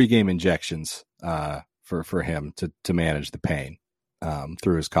pregame injections for him to manage the pain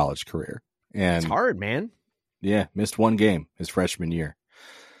through his college career. And it's hard, man. Yeah, missed one game his freshman year.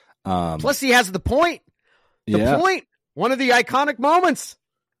 Plus, he has the point. Point, one of the iconic moments.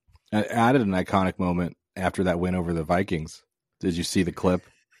 I added an iconic moment after that win over the Vikings. Did you see the clip?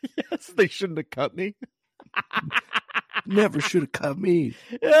 Yes, they shouldn't have cut me. Never should have cut me.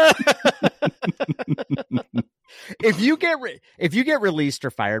 If you get released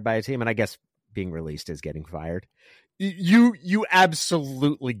or fired by a team, and I guess being released is getting fired, you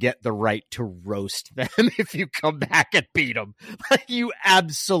absolutely get the right to roast them if you come back and beat them. Like, you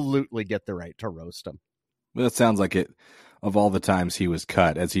absolutely get the right to roast them. Well, it sounds like it. Of all the times he was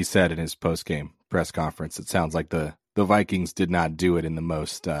cut, as he said in his post-game press conference, it sounds like the Vikings did not do it in the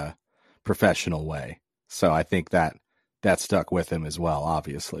most professional way. So I think that stuck with him as well,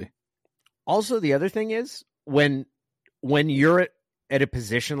 obviously. Also, the other thing is when you're at a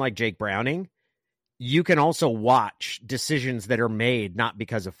position like Jake Browning, you can also watch decisions that are made not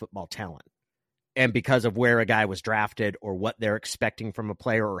because of football talent and because of where a guy was drafted or what they're expecting from a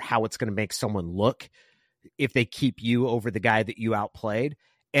player or how it's going to make someone look if they keep you over the guy that you outplayed.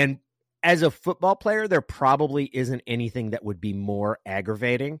 And as a football player, there probably isn't anything that would be more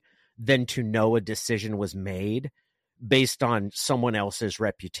aggravating than to know a decision was made based on someone else's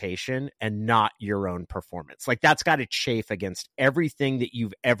reputation and not your own performance. Like, that's got to chafe against everything that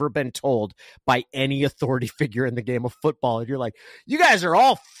you've ever been told by any authority figure in the game of football. And you're like, you guys are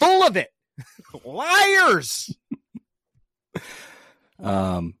all full of it. Liars.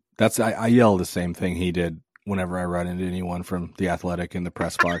 I yell the same thing he did whenever I run into anyone from The Athletic in the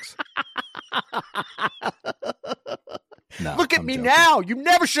press box. No, look at me joking. Now. You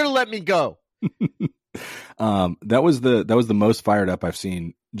never should have let me go. That was the most fired up I've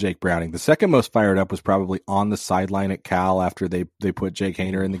seen Jake Browning. The second most fired up was probably on the sideline at Cal after they put Jake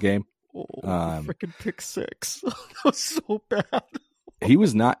Haener in the game. Freaking pick six. That was so bad. He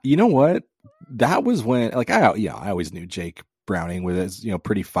was not. You know what? That was when, like, I always knew Jake Browning was,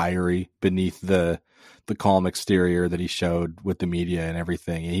 pretty fiery beneath the calm exterior that he showed with the media and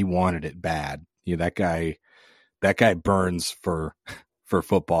everything. And he wanted it bad. That guy burns for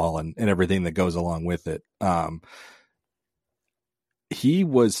football and everything that goes along with it. He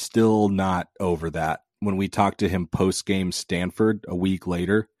was still not over that when we talked to him post-game Stanford a week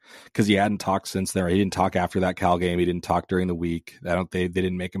later, because he hadn't talked since then. He didn't talk after that Cal game. He didn't talk during the week. They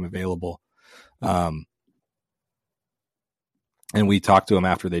didn't make him available. And we talked to him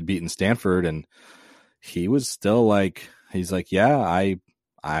after they'd beaten Stanford, and he was still like, he's like, yeah,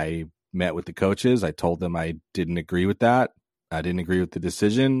 I met with the coaches. I told them I didn't agree with that. I didn't agree with the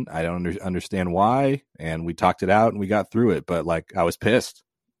decision. I don't understand why. And we talked it out and we got through it. But, like, I was pissed.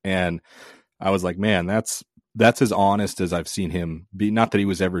 And I was like, man, that's as honest as I've seen him be. Not that he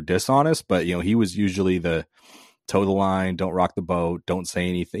was ever dishonest, but, he was usually the toe the line, don't rock the boat, don't say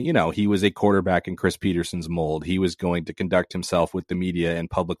anything. He was a quarterback in Chris Peterson's mold. He was going to conduct himself with the media and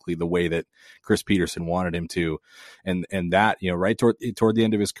publicly the way that Chris Peterson wanted him to. And that, right toward the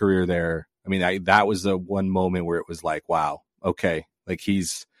end of his career there, I mean, that was the one moment where it was like, wow, okay, like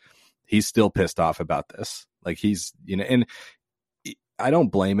he's still pissed off about this. Like, he's, and I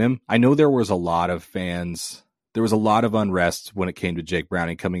don't blame him. I know there was a lot of fans. There was a lot of unrest when it came to Jake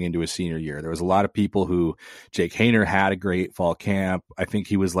Browning coming into his senior year. There was a lot of people who Jake Haener had a great fall camp. I think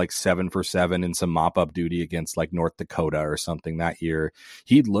he was like 7 for 7 in some mop-up duty against like North Dakota or something that year.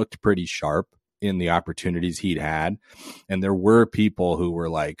 He'd looked pretty sharp in the opportunities he'd had. And there were people who were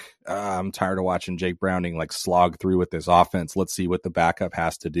like, I'm tired of watching Jake Browning like slog through with this offense. Let's see what the backup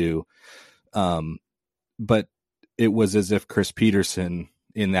has to do. But it was as if Chris Peterson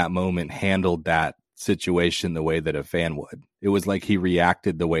in that moment handled that situation the way that a fan would. It was like he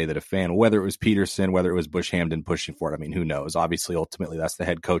reacted the way that a fan, whether it was Peterson, whether it was Bush Hamdan pushing for it. I mean, who knows? Obviously, ultimately, that's the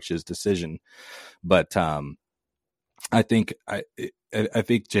head coach's decision. But I think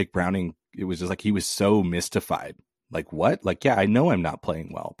Jake Browning, it was just like he was so mystified. Like, what? Like, yeah, I know I'm not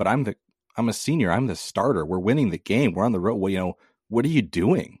playing well, but I'm a senior. I'm the starter. We're winning the game. We're on the road. Well, what are you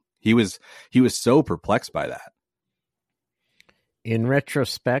doing? He was so perplexed by that. In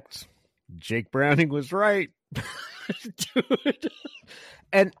retrospect, Jake Browning was right. Dude.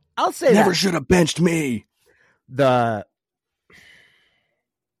 And I'll say never should have benched me. The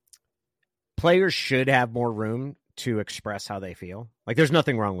players should have more room to express how they feel. Like, there's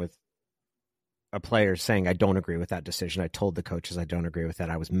nothing wrong with a player saying, I don't agree with that decision. I told the coaches I don't agree with that.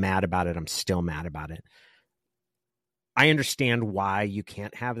 I was mad about it. I'm still mad about it. I understand why you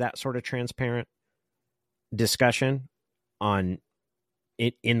can't have that sort of transparent discussion on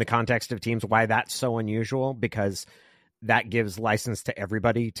it in the context of teams, why that's so unusual, because that gives license to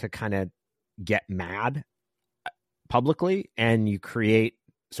everybody to kind of get mad publicly, and you create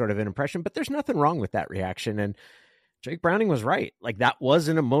sort of an impression. But there's nothing wrong with that reaction. And Jake Browning was right. Like, that was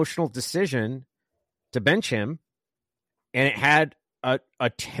an emotional decision to bench him, and it had a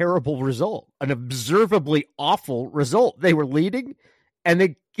terrible result, an observably awful result. They were leading, and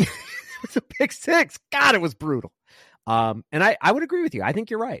it was a pick six. God, it was brutal. And I would agree with you. I think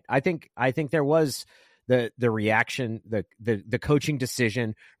you're right. I think there was the reaction, the coaching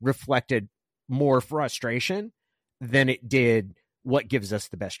decision reflected more frustration than it did what gives us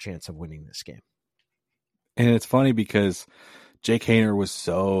the best chance of winning this game. And it's funny because Jake Haener was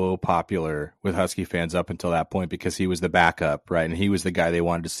so popular with Husky fans up until that point because he was the backup, right? And he was the guy they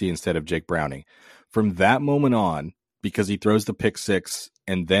wanted to see instead of Jake Browning. From that moment on, because he throws the pick six,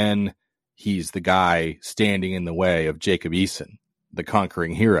 and then he's the guy standing in the way of Jacob Eason, the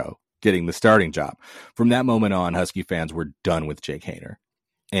conquering hero, getting the starting job. From that moment on, Husky fans were done with Jake Haener.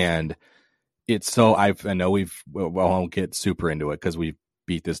 And it's so, I know we won't get super into it because we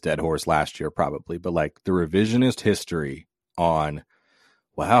beat this dead horse last year probably, but like the revisionist history on,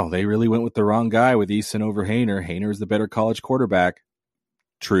 wow, they really went with the wrong guy with Eason over Haener. Haener is the better college quarterback.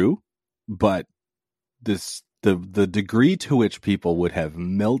 True, but the degree to which people would have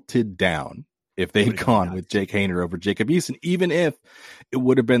melted down if they'd gone with Jake Haener over Jacob Eason, even if it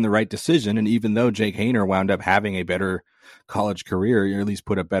would have been the right decision, and even though Jake Haener wound up having a better college career, or at least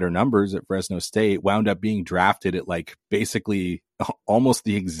put up better numbers at Fresno State, wound up being drafted at like basically almost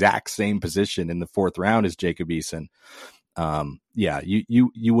the exact same position in the fourth round as Jacob Eason.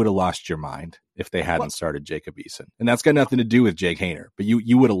 You would have lost your mind if they hadn't started Jacob Eason. And that's got nothing to do with Jake Haener, but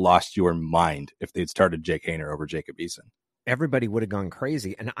you would have lost your mind if they'd started Jake Haener over Jacob Eason. Everybody would have gone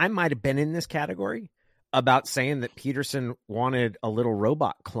crazy. And I might have been in this category about saying that Peterson wanted a little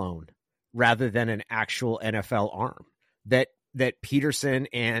robot clone rather than an actual NFL arm. That Peterson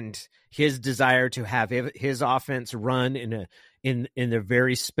and his desire to have his offense run in a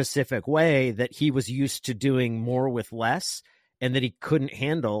very specific way, that he was used to doing more with less, and that he couldn't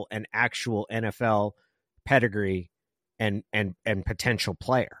handle an actual NFL pedigree and potential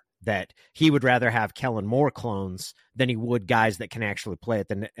player. That he would rather have Kellen Moore clones than he would guys that can actually play at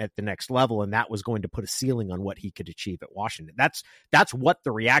the next level, and that was going to put a ceiling on what he could achieve at Washington. That's what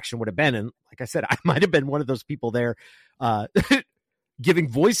the reaction would have been, and like I said, I might have been one of those people there giving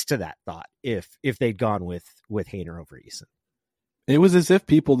voice to that thought if they'd gone with Haener over Eason. It was as if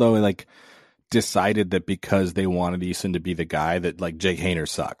people, though, like decided that because they wanted Eason to be the guy, that like Jake Haener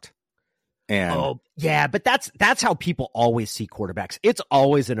sucked. And oh, yeah, but that's how people always see quarterbacks. It's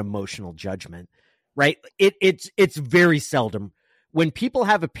always an emotional judgment, right? It's very seldom when people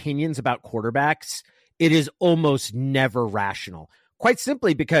have opinions about quarterbacks, it is almost never rational. Quite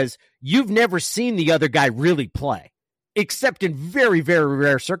simply because you've never seen the other guy really play, except in very, very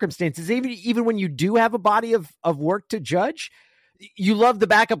rare circumstances. Even when you do have a body of work to judge, you love the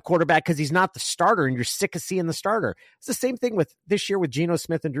backup quarterback because he's not the starter and you're sick of seeing the starter. It's the same thing with this year with Geno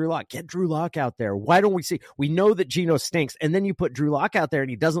Smith and Drew Lock. Get Drew Lock out there. Why don't we see? We know that Geno stinks, and then you put Drew Lock out there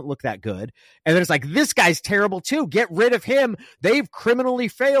and he doesn't look that good. And then it's like, this guy's terrible too. Get rid of him. They've criminally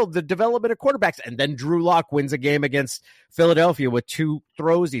failed the development of quarterbacks. And then Drew Lock wins a game against Philadelphia with two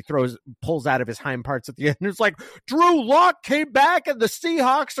throws. He pulls out of his hind parts at the end. It's like, Drew Lock came back and the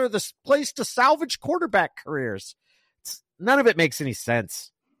Seahawks are the place to salvage quarterback careers. None of it makes any sense.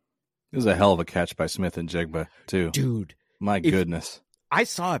 It was a hell of a catch by Smith and Jigba, too. Dude. My goodness. I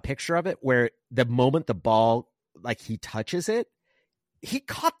saw a picture of it where the moment the ball, like he touches it, he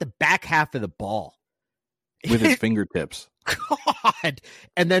caught the back half of the ball. With his fingertips. God.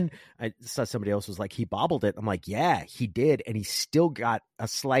 And then I saw somebody else was like, he bobbled it. I'm like, yeah, he did. And he still got a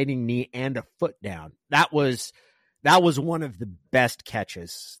sliding knee and a foot down. That was one of the best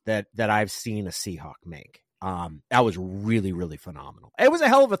catches that I've seen a Seahawk make. That was really, really phenomenal. It was a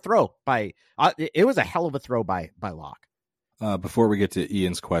hell of a throw by Locke. Before we get to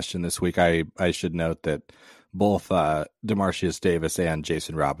Ian's question this week, I should note that both Demarcius Davis and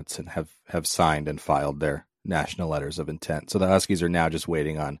Jason Robinson have signed and filed their national letters of intent. So the Huskies are now just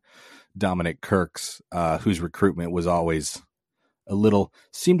waiting on Dominic Kirk's, whose recruitment was always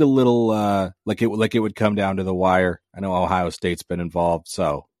seemed a little like it would come down to the wire. I know Ohio State's been involved,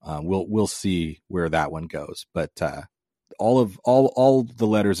 so we'll see where that one goes. But all the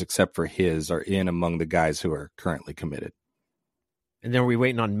letters except for his are in among the guys who are currently committed. And then are we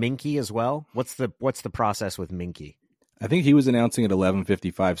waiting on Minky as well? What's the process with Minky? I think he was announcing at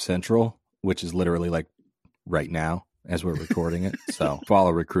 11:55 Central, which is literally like right now as we're recording it. So follow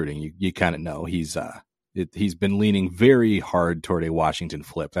recruiting. You kind of know he's been leaning very hard toward a Washington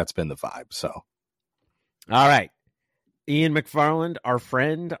flip. That's been the vibe. So, all right, Ian McFarland, our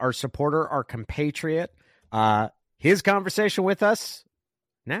friend, our supporter, our compatriot, his conversation with us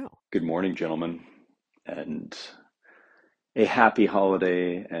now. Good morning, gentlemen, and a happy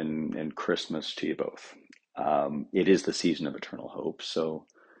holiday and Christmas to you both. It is the season of eternal hope, so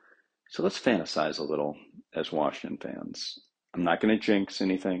let's fantasize a little as Washington fans. I'm not going to jinx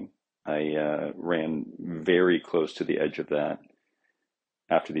anything. I ran very close to the edge of that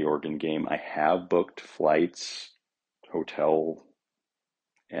after the Oregon game. I have booked flights, hotel,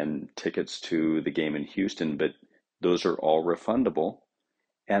 and tickets to the game in Houston, but those are all refundable.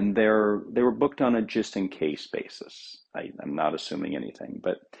 And they were booked on a just-in-case basis. I'm not assuming anything.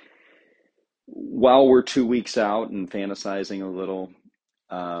 But while we're 2 weeks out and fantasizing a little,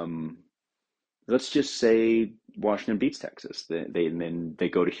 let's just say Washington beats Texas. Then they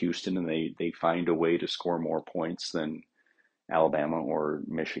go to Houston and they find a way to score more points than Alabama or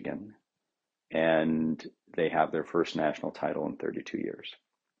Michigan. And they have their first national title in 32 years.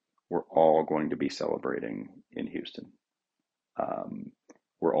 We're all going to be celebrating in Houston.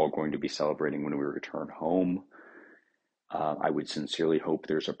 We're all going to be celebrating when we return home. I would sincerely hope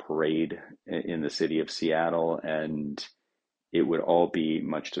there's a parade in the city of Seattle, and it would all be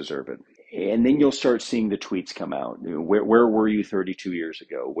much deserved. And then you'll start seeing the tweets come out. Where were you 32 years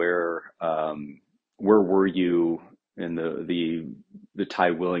ago? Where were you in the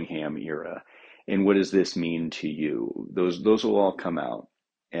Ty Willingham era? And what does this mean to you? Those will all come out,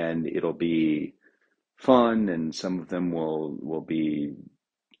 and it'll be fun, and some of them will be,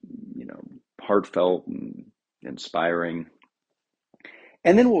 heartfelt and inspiring.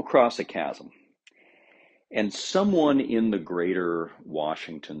 And then we'll cross a chasm. And someone in the greater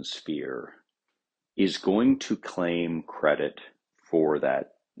Washington sphere is going to claim credit for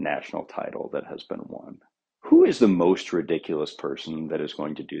that national title that has been won. Who is the most ridiculous person that is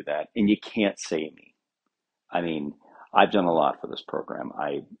going to do that? And you can't say me. I mean, I've done a lot for this program.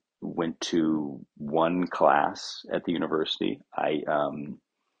 I went to one class at the university. I've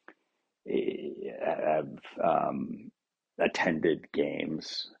attended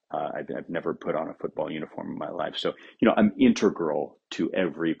games. I've never put on a football uniform in my life. So, I'm integral to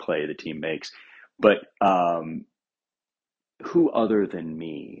every play the team makes. But who other than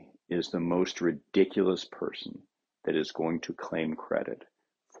me is the most ridiculous person that is going to claim credit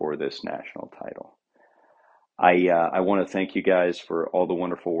for this national title? I want to thank you guys for all the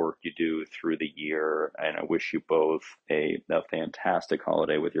wonderful work you do through the year, and I wish you both a fantastic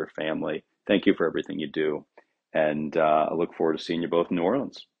holiday with your family. Thank you for everything you do, and I look forward to seeing you both in New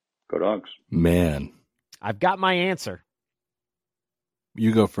Orleans. Go Dogs. Man. I've got my answer.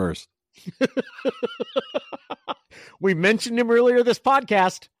 You go first. We mentioned him earlier this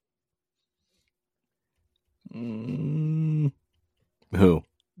podcast. Who?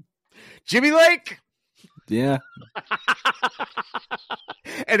 Jimmy Lake. Yeah.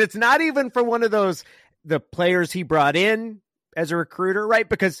 And it's not even for one of the players he brought in as a recruiter, right?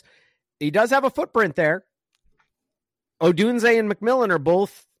 Because he does have a footprint there. Odunze and McMillan are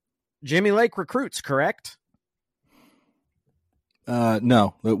both Jimmy Lake recruits, correct?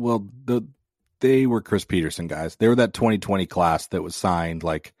 No. Well, they were Chris Peterson guys. They were that 2020 class that was signed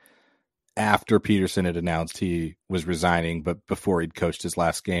like after Peterson had announced he was resigning, but before he'd coached his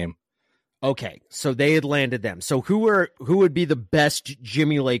last game. Okay, so they had landed them. So who would be the best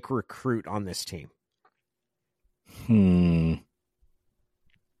Jimmy Lake recruit on this team? I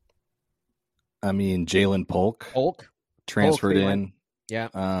mean, Jalen Polk. Transferred in. Yeah.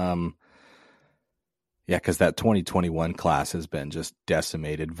 Yeah, because that 2021 class has been just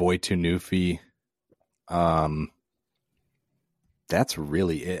decimated. Voitunufi. That's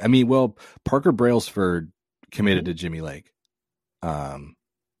really it. I mean, well, Parker Brailsford committed to Jimmy Lake.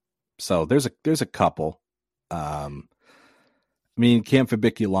 So there's a couple. I mean, Cam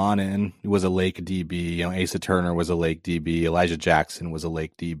Fabiculanen was a Lake DB. Asa Turner was a Lake DB. Elijah Jackson was a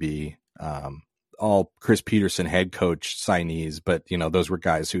Lake DB. All Chris Peterson head coach signees, but those were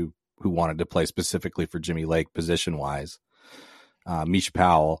guys who wanted to play specifically for Jimmy Lake position wise. Misha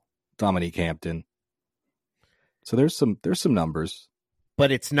Powell, Dominique Hampton. So there's some numbers.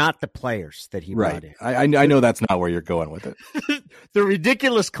 but it's not the players that he brought in. I know that's not where you're going with it. The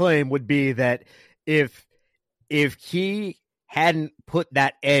ridiculous claim would be that if he hadn't put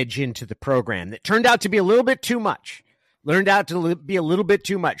that edge into the program, that turned out to be a little bit too much,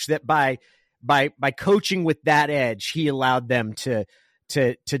 that by coaching with that edge, he allowed them to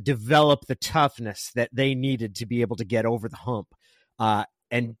develop the toughness that they needed to be able to get over the hump.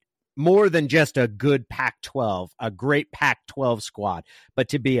 And more than just a good Pac-12, a great Pac-12 squad, but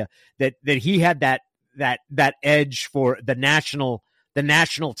to be that he had that edge for the national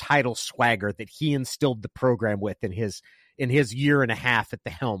title swagger that he instilled the program with in his year and a half at the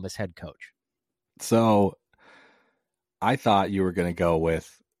helm as head coach. So I thought you were going to go with,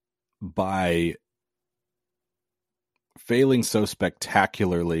 by failing so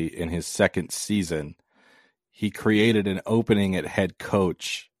spectacularly in his second season, he created an opening at head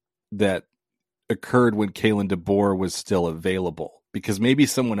coach that occurred when Kalen DeBoer was still available, because maybe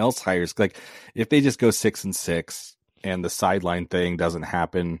someone else hires, like if they just go 6-6 and the sideline thing doesn't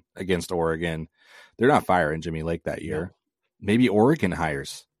happen against Oregon, they're not firing Jimmy Lake that year. No. Maybe Oregon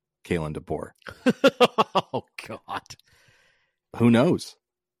hires Kalen DeBoer. Oh God. Who knows?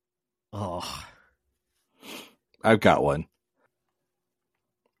 Oh, I've got one.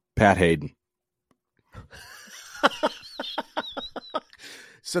 Pat Hayden.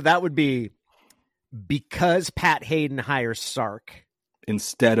 So that would be because Pat Hayden hires Sark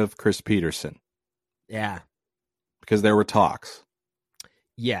instead of Chris Peterson. Yeah. Because there were talks.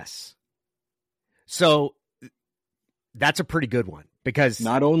 Yes. So that's a pretty good one, because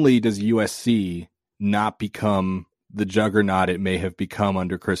not only does USC not become the juggernaut it may have become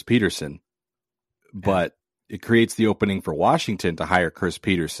under Chris Peterson, but it creates the opening for Washington to hire Chris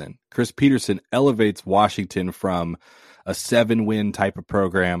Peterson. Chris Peterson elevates Washington from a 7-win type of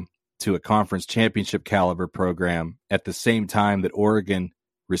program to a conference championship caliber program at the same time that Oregon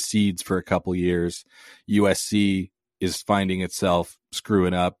recedes for a couple years. USC is finding itself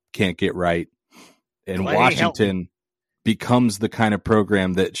screwing up, can't get right. And Washington becomes the kind of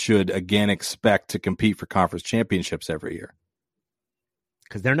program that should again expect to compete for conference championships every year.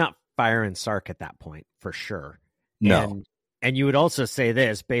 Because they're not firing Sark at that point, for sure. No. And you would also say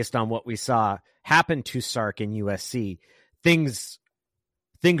this, based on what we saw happen to Sark in USC, things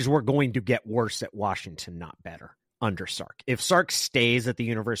were going to get worse at Washington, not better, under Sark. If Sark stays at the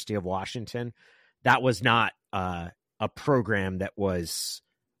University of Washington, that was not a program that was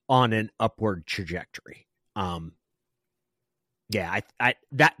on an upward trajectory.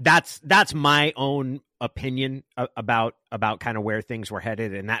 That's my own opinion about kind of where things were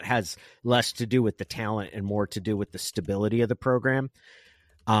headed, and that has less to do with the talent and more to do with the stability of the program.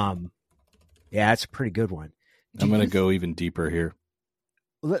 It's a pretty good one. I'm going to go even deeper here.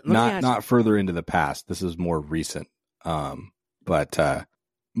 Not further into the past. This is more recent, but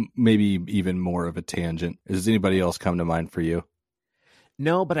maybe even more of a tangent. Does anybody else come to mind for you?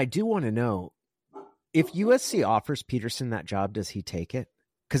 No, but I do want to know, if USC offers Peterson that job, does he take it?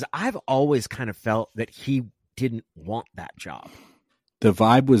 Because I've always kind of felt that he didn't want that job. The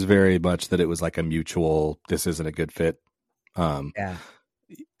vibe was very much that it was like a mutual, this isn't a good fit. Yeah.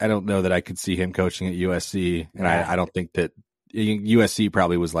 I don't know that I could see him coaching at USC. And I don't think that USC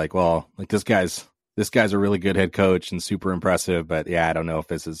probably was like, well, like this guy's a really good head coach and super impressive, but yeah, I don't know if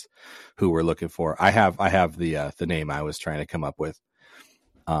this is who we're looking for. I have the name I was trying to come up with.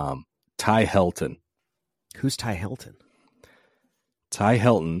 Ty Helton. Who's Ty Helton? Ty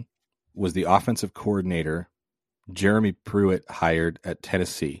Helton was the offensive coordinator Jeremy Pruitt hired at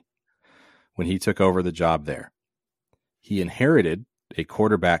Tennessee when he took over the job there. He inherited a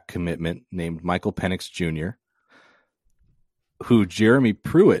quarterback commitment named Michael Penix Jr., who Jeremy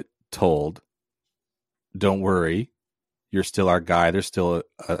Pruitt told, don't worry, you're still our guy. There's still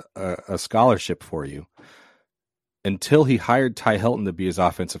a scholarship for you. Until he hired Ty Helton to be his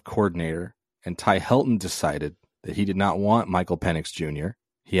offensive coordinator, and Ty Helton decided that he did not want Michael Penix Jr.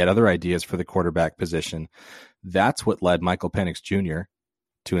 He had other ideas for the quarterback position. That's what led Michael Penix Jr.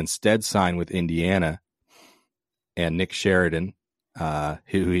 to instead sign with Indiana and Nick Sheridan,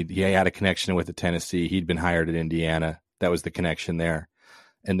 who he had a connection with at Tennessee. He'd been hired at Indiana. That was the connection there.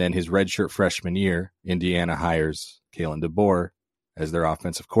 And then his redshirt freshman year, Indiana hires Kalen DeBoer as their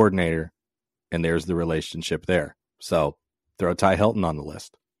offensive coordinator, and there's the relationship there. So throw Ty Helton on the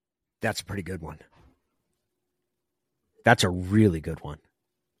list. That's a pretty good one. That's a really good one.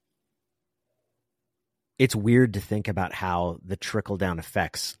 It's weird to think about how the trickle-down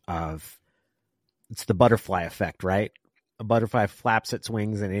effects it's the butterfly effect, right? A butterfly flaps its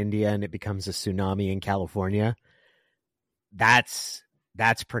wings in India and it becomes a tsunami in California. That's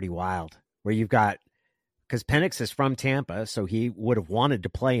pretty wild, where you've got because Penix is from Tampa, so he would have wanted to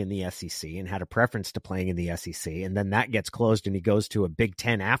play in the SEC and had a preference to playing in the SEC. And then that gets closed and he goes to a Big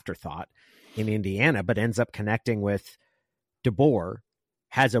Ten afterthought in Indiana, but ends up connecting with DeBoer,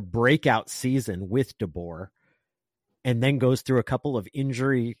 has a breakout season with DeBoer, and then goes through a couple of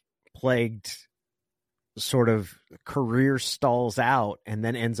injury-plagued sort of career stalls out, and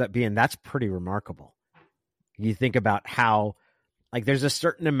then ends up being, that's pretty remarkable. You think about how, like, there's a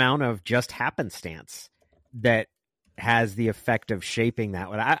certain amount of just happenstance that has the effect of shaping that.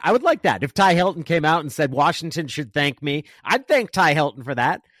 I would like that. If Ty Helton came out and said, Washington should thank me, I'd thank Ty Helton for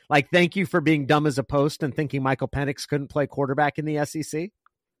that. Like, thank you for being dumb as a post and thinking Michael Penix couldn't play quarterback in the SEC.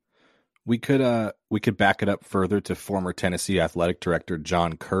 We could back it up further to former Tennessee athletic director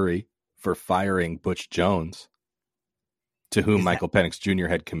John Currie for firing Butch Jones, to whom Michael Penix Jr.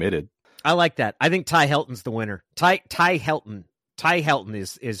 had committed. I like that. I think Ty Helton's the winner. Ty Helton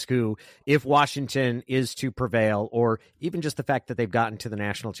is who, if Washington is to prevail, or even just the fact that they've gotten to the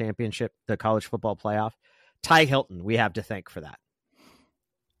national championship, the college football playoff, Ty Helton, we have to thank for that.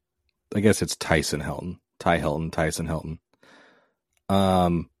 I guess it's Tyson Helton. Ty Helton, Tyson Helton.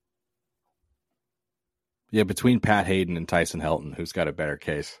 Yeah, between Pat Hayden and Tyson Helton, who's got a better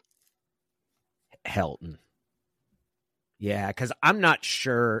case? Helton. Yeah, because I'm not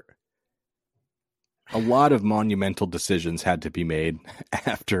sure. A lot of monumental decisions had to be made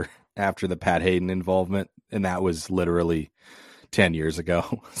after the Pat Hayden involvement, and that was literally 10 years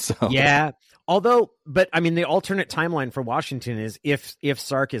ago. So yeah, but I mean, the alternate timeline for Washington is if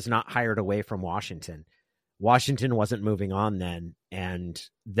Sark is not hired away from Washington wasn't moving on then, and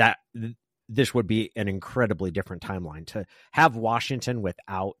that this would be an incredibly different timeline. To have Washington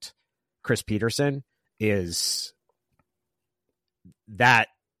without Chris Peterson is that.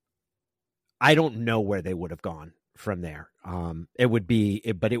 I don't know where they would have gone from there. That would be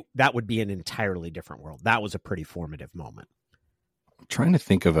an entirely different world. That was a pretty formative moment. I'm trying to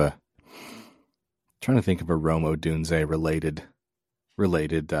think of a Rome Odunze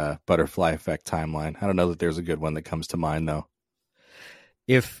related butterfly effect timeline. I don't know that there's a good one that comes to mind though.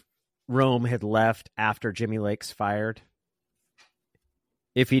 If Rome had left after Jimmy Lake's fired,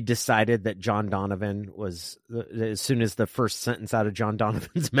 if he decided that John Donovan was, as soon as the first sentence out of John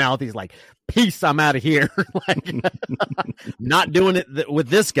Donovan's mouth, he's like, peace, I'm out of here. Like, not doing it with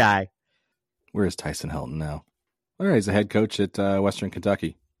this guy. Where is Tyson Helton now? All right, he's the head coach at Western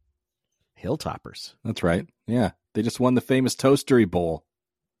Kentucky. Hilltoppers. That's right. Yeah. They just won the famous Toastery Bowl.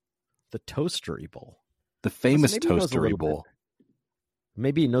 The Toastery Bowl. The famous Toastery Bowl.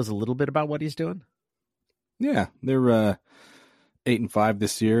 Maybe he knows a little bit about what he's doing. Yeah. They're 8-5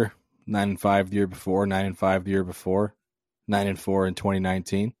 this year, 9-5 the year before, 9-5 the year before, 9-4 in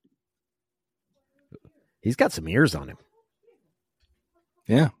 2019. He's got some ears on him.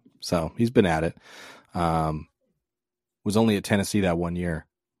 Yeah, so he's been at it. Was only at Tennessee that 1 year.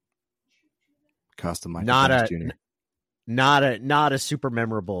 Cost him Michael Penix Jr. Not a super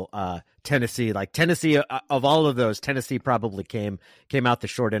memorable Tennessee. Like Tennessee, of all of those, Tennessee probably came out the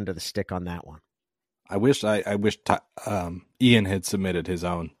short end of the stick on that one. I wish Ian had submitted his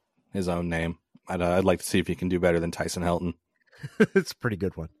own name. I'd like to see if he can do better than Tyson Helton. It's a pretty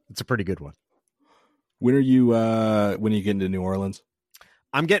good one. When are you getting to New Orleans?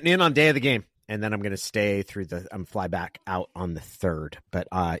 I'm getting in on day of the game, and then I'm going to stay through I'm fly back out on the 3rd. But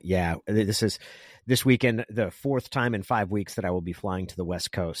yeah, this is this weekend, the 4th time in 5 weeks that I will be flying to the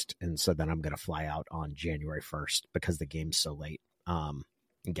West Coast, and so then I'm going to fly out on January 1st because the game's so late, and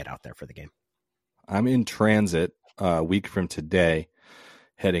get out there for the game. I'm in transit a week from today,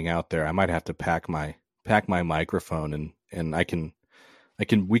 heading out there. I might have to pack my microphone and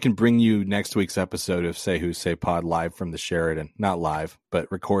we can bring you next week's episode of Say Who Say Pod live from the Sheraton. Not live,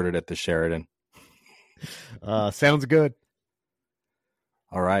 but recorded at the Sheraton. Sounds good.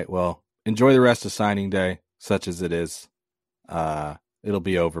 All right. Well, enjoy the rest of signing day, such as it is. It'll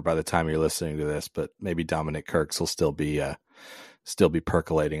be over by the time you're listening to this, but maybe Dominic Kirks will still be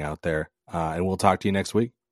percolating out there. And we'll talk to you next week.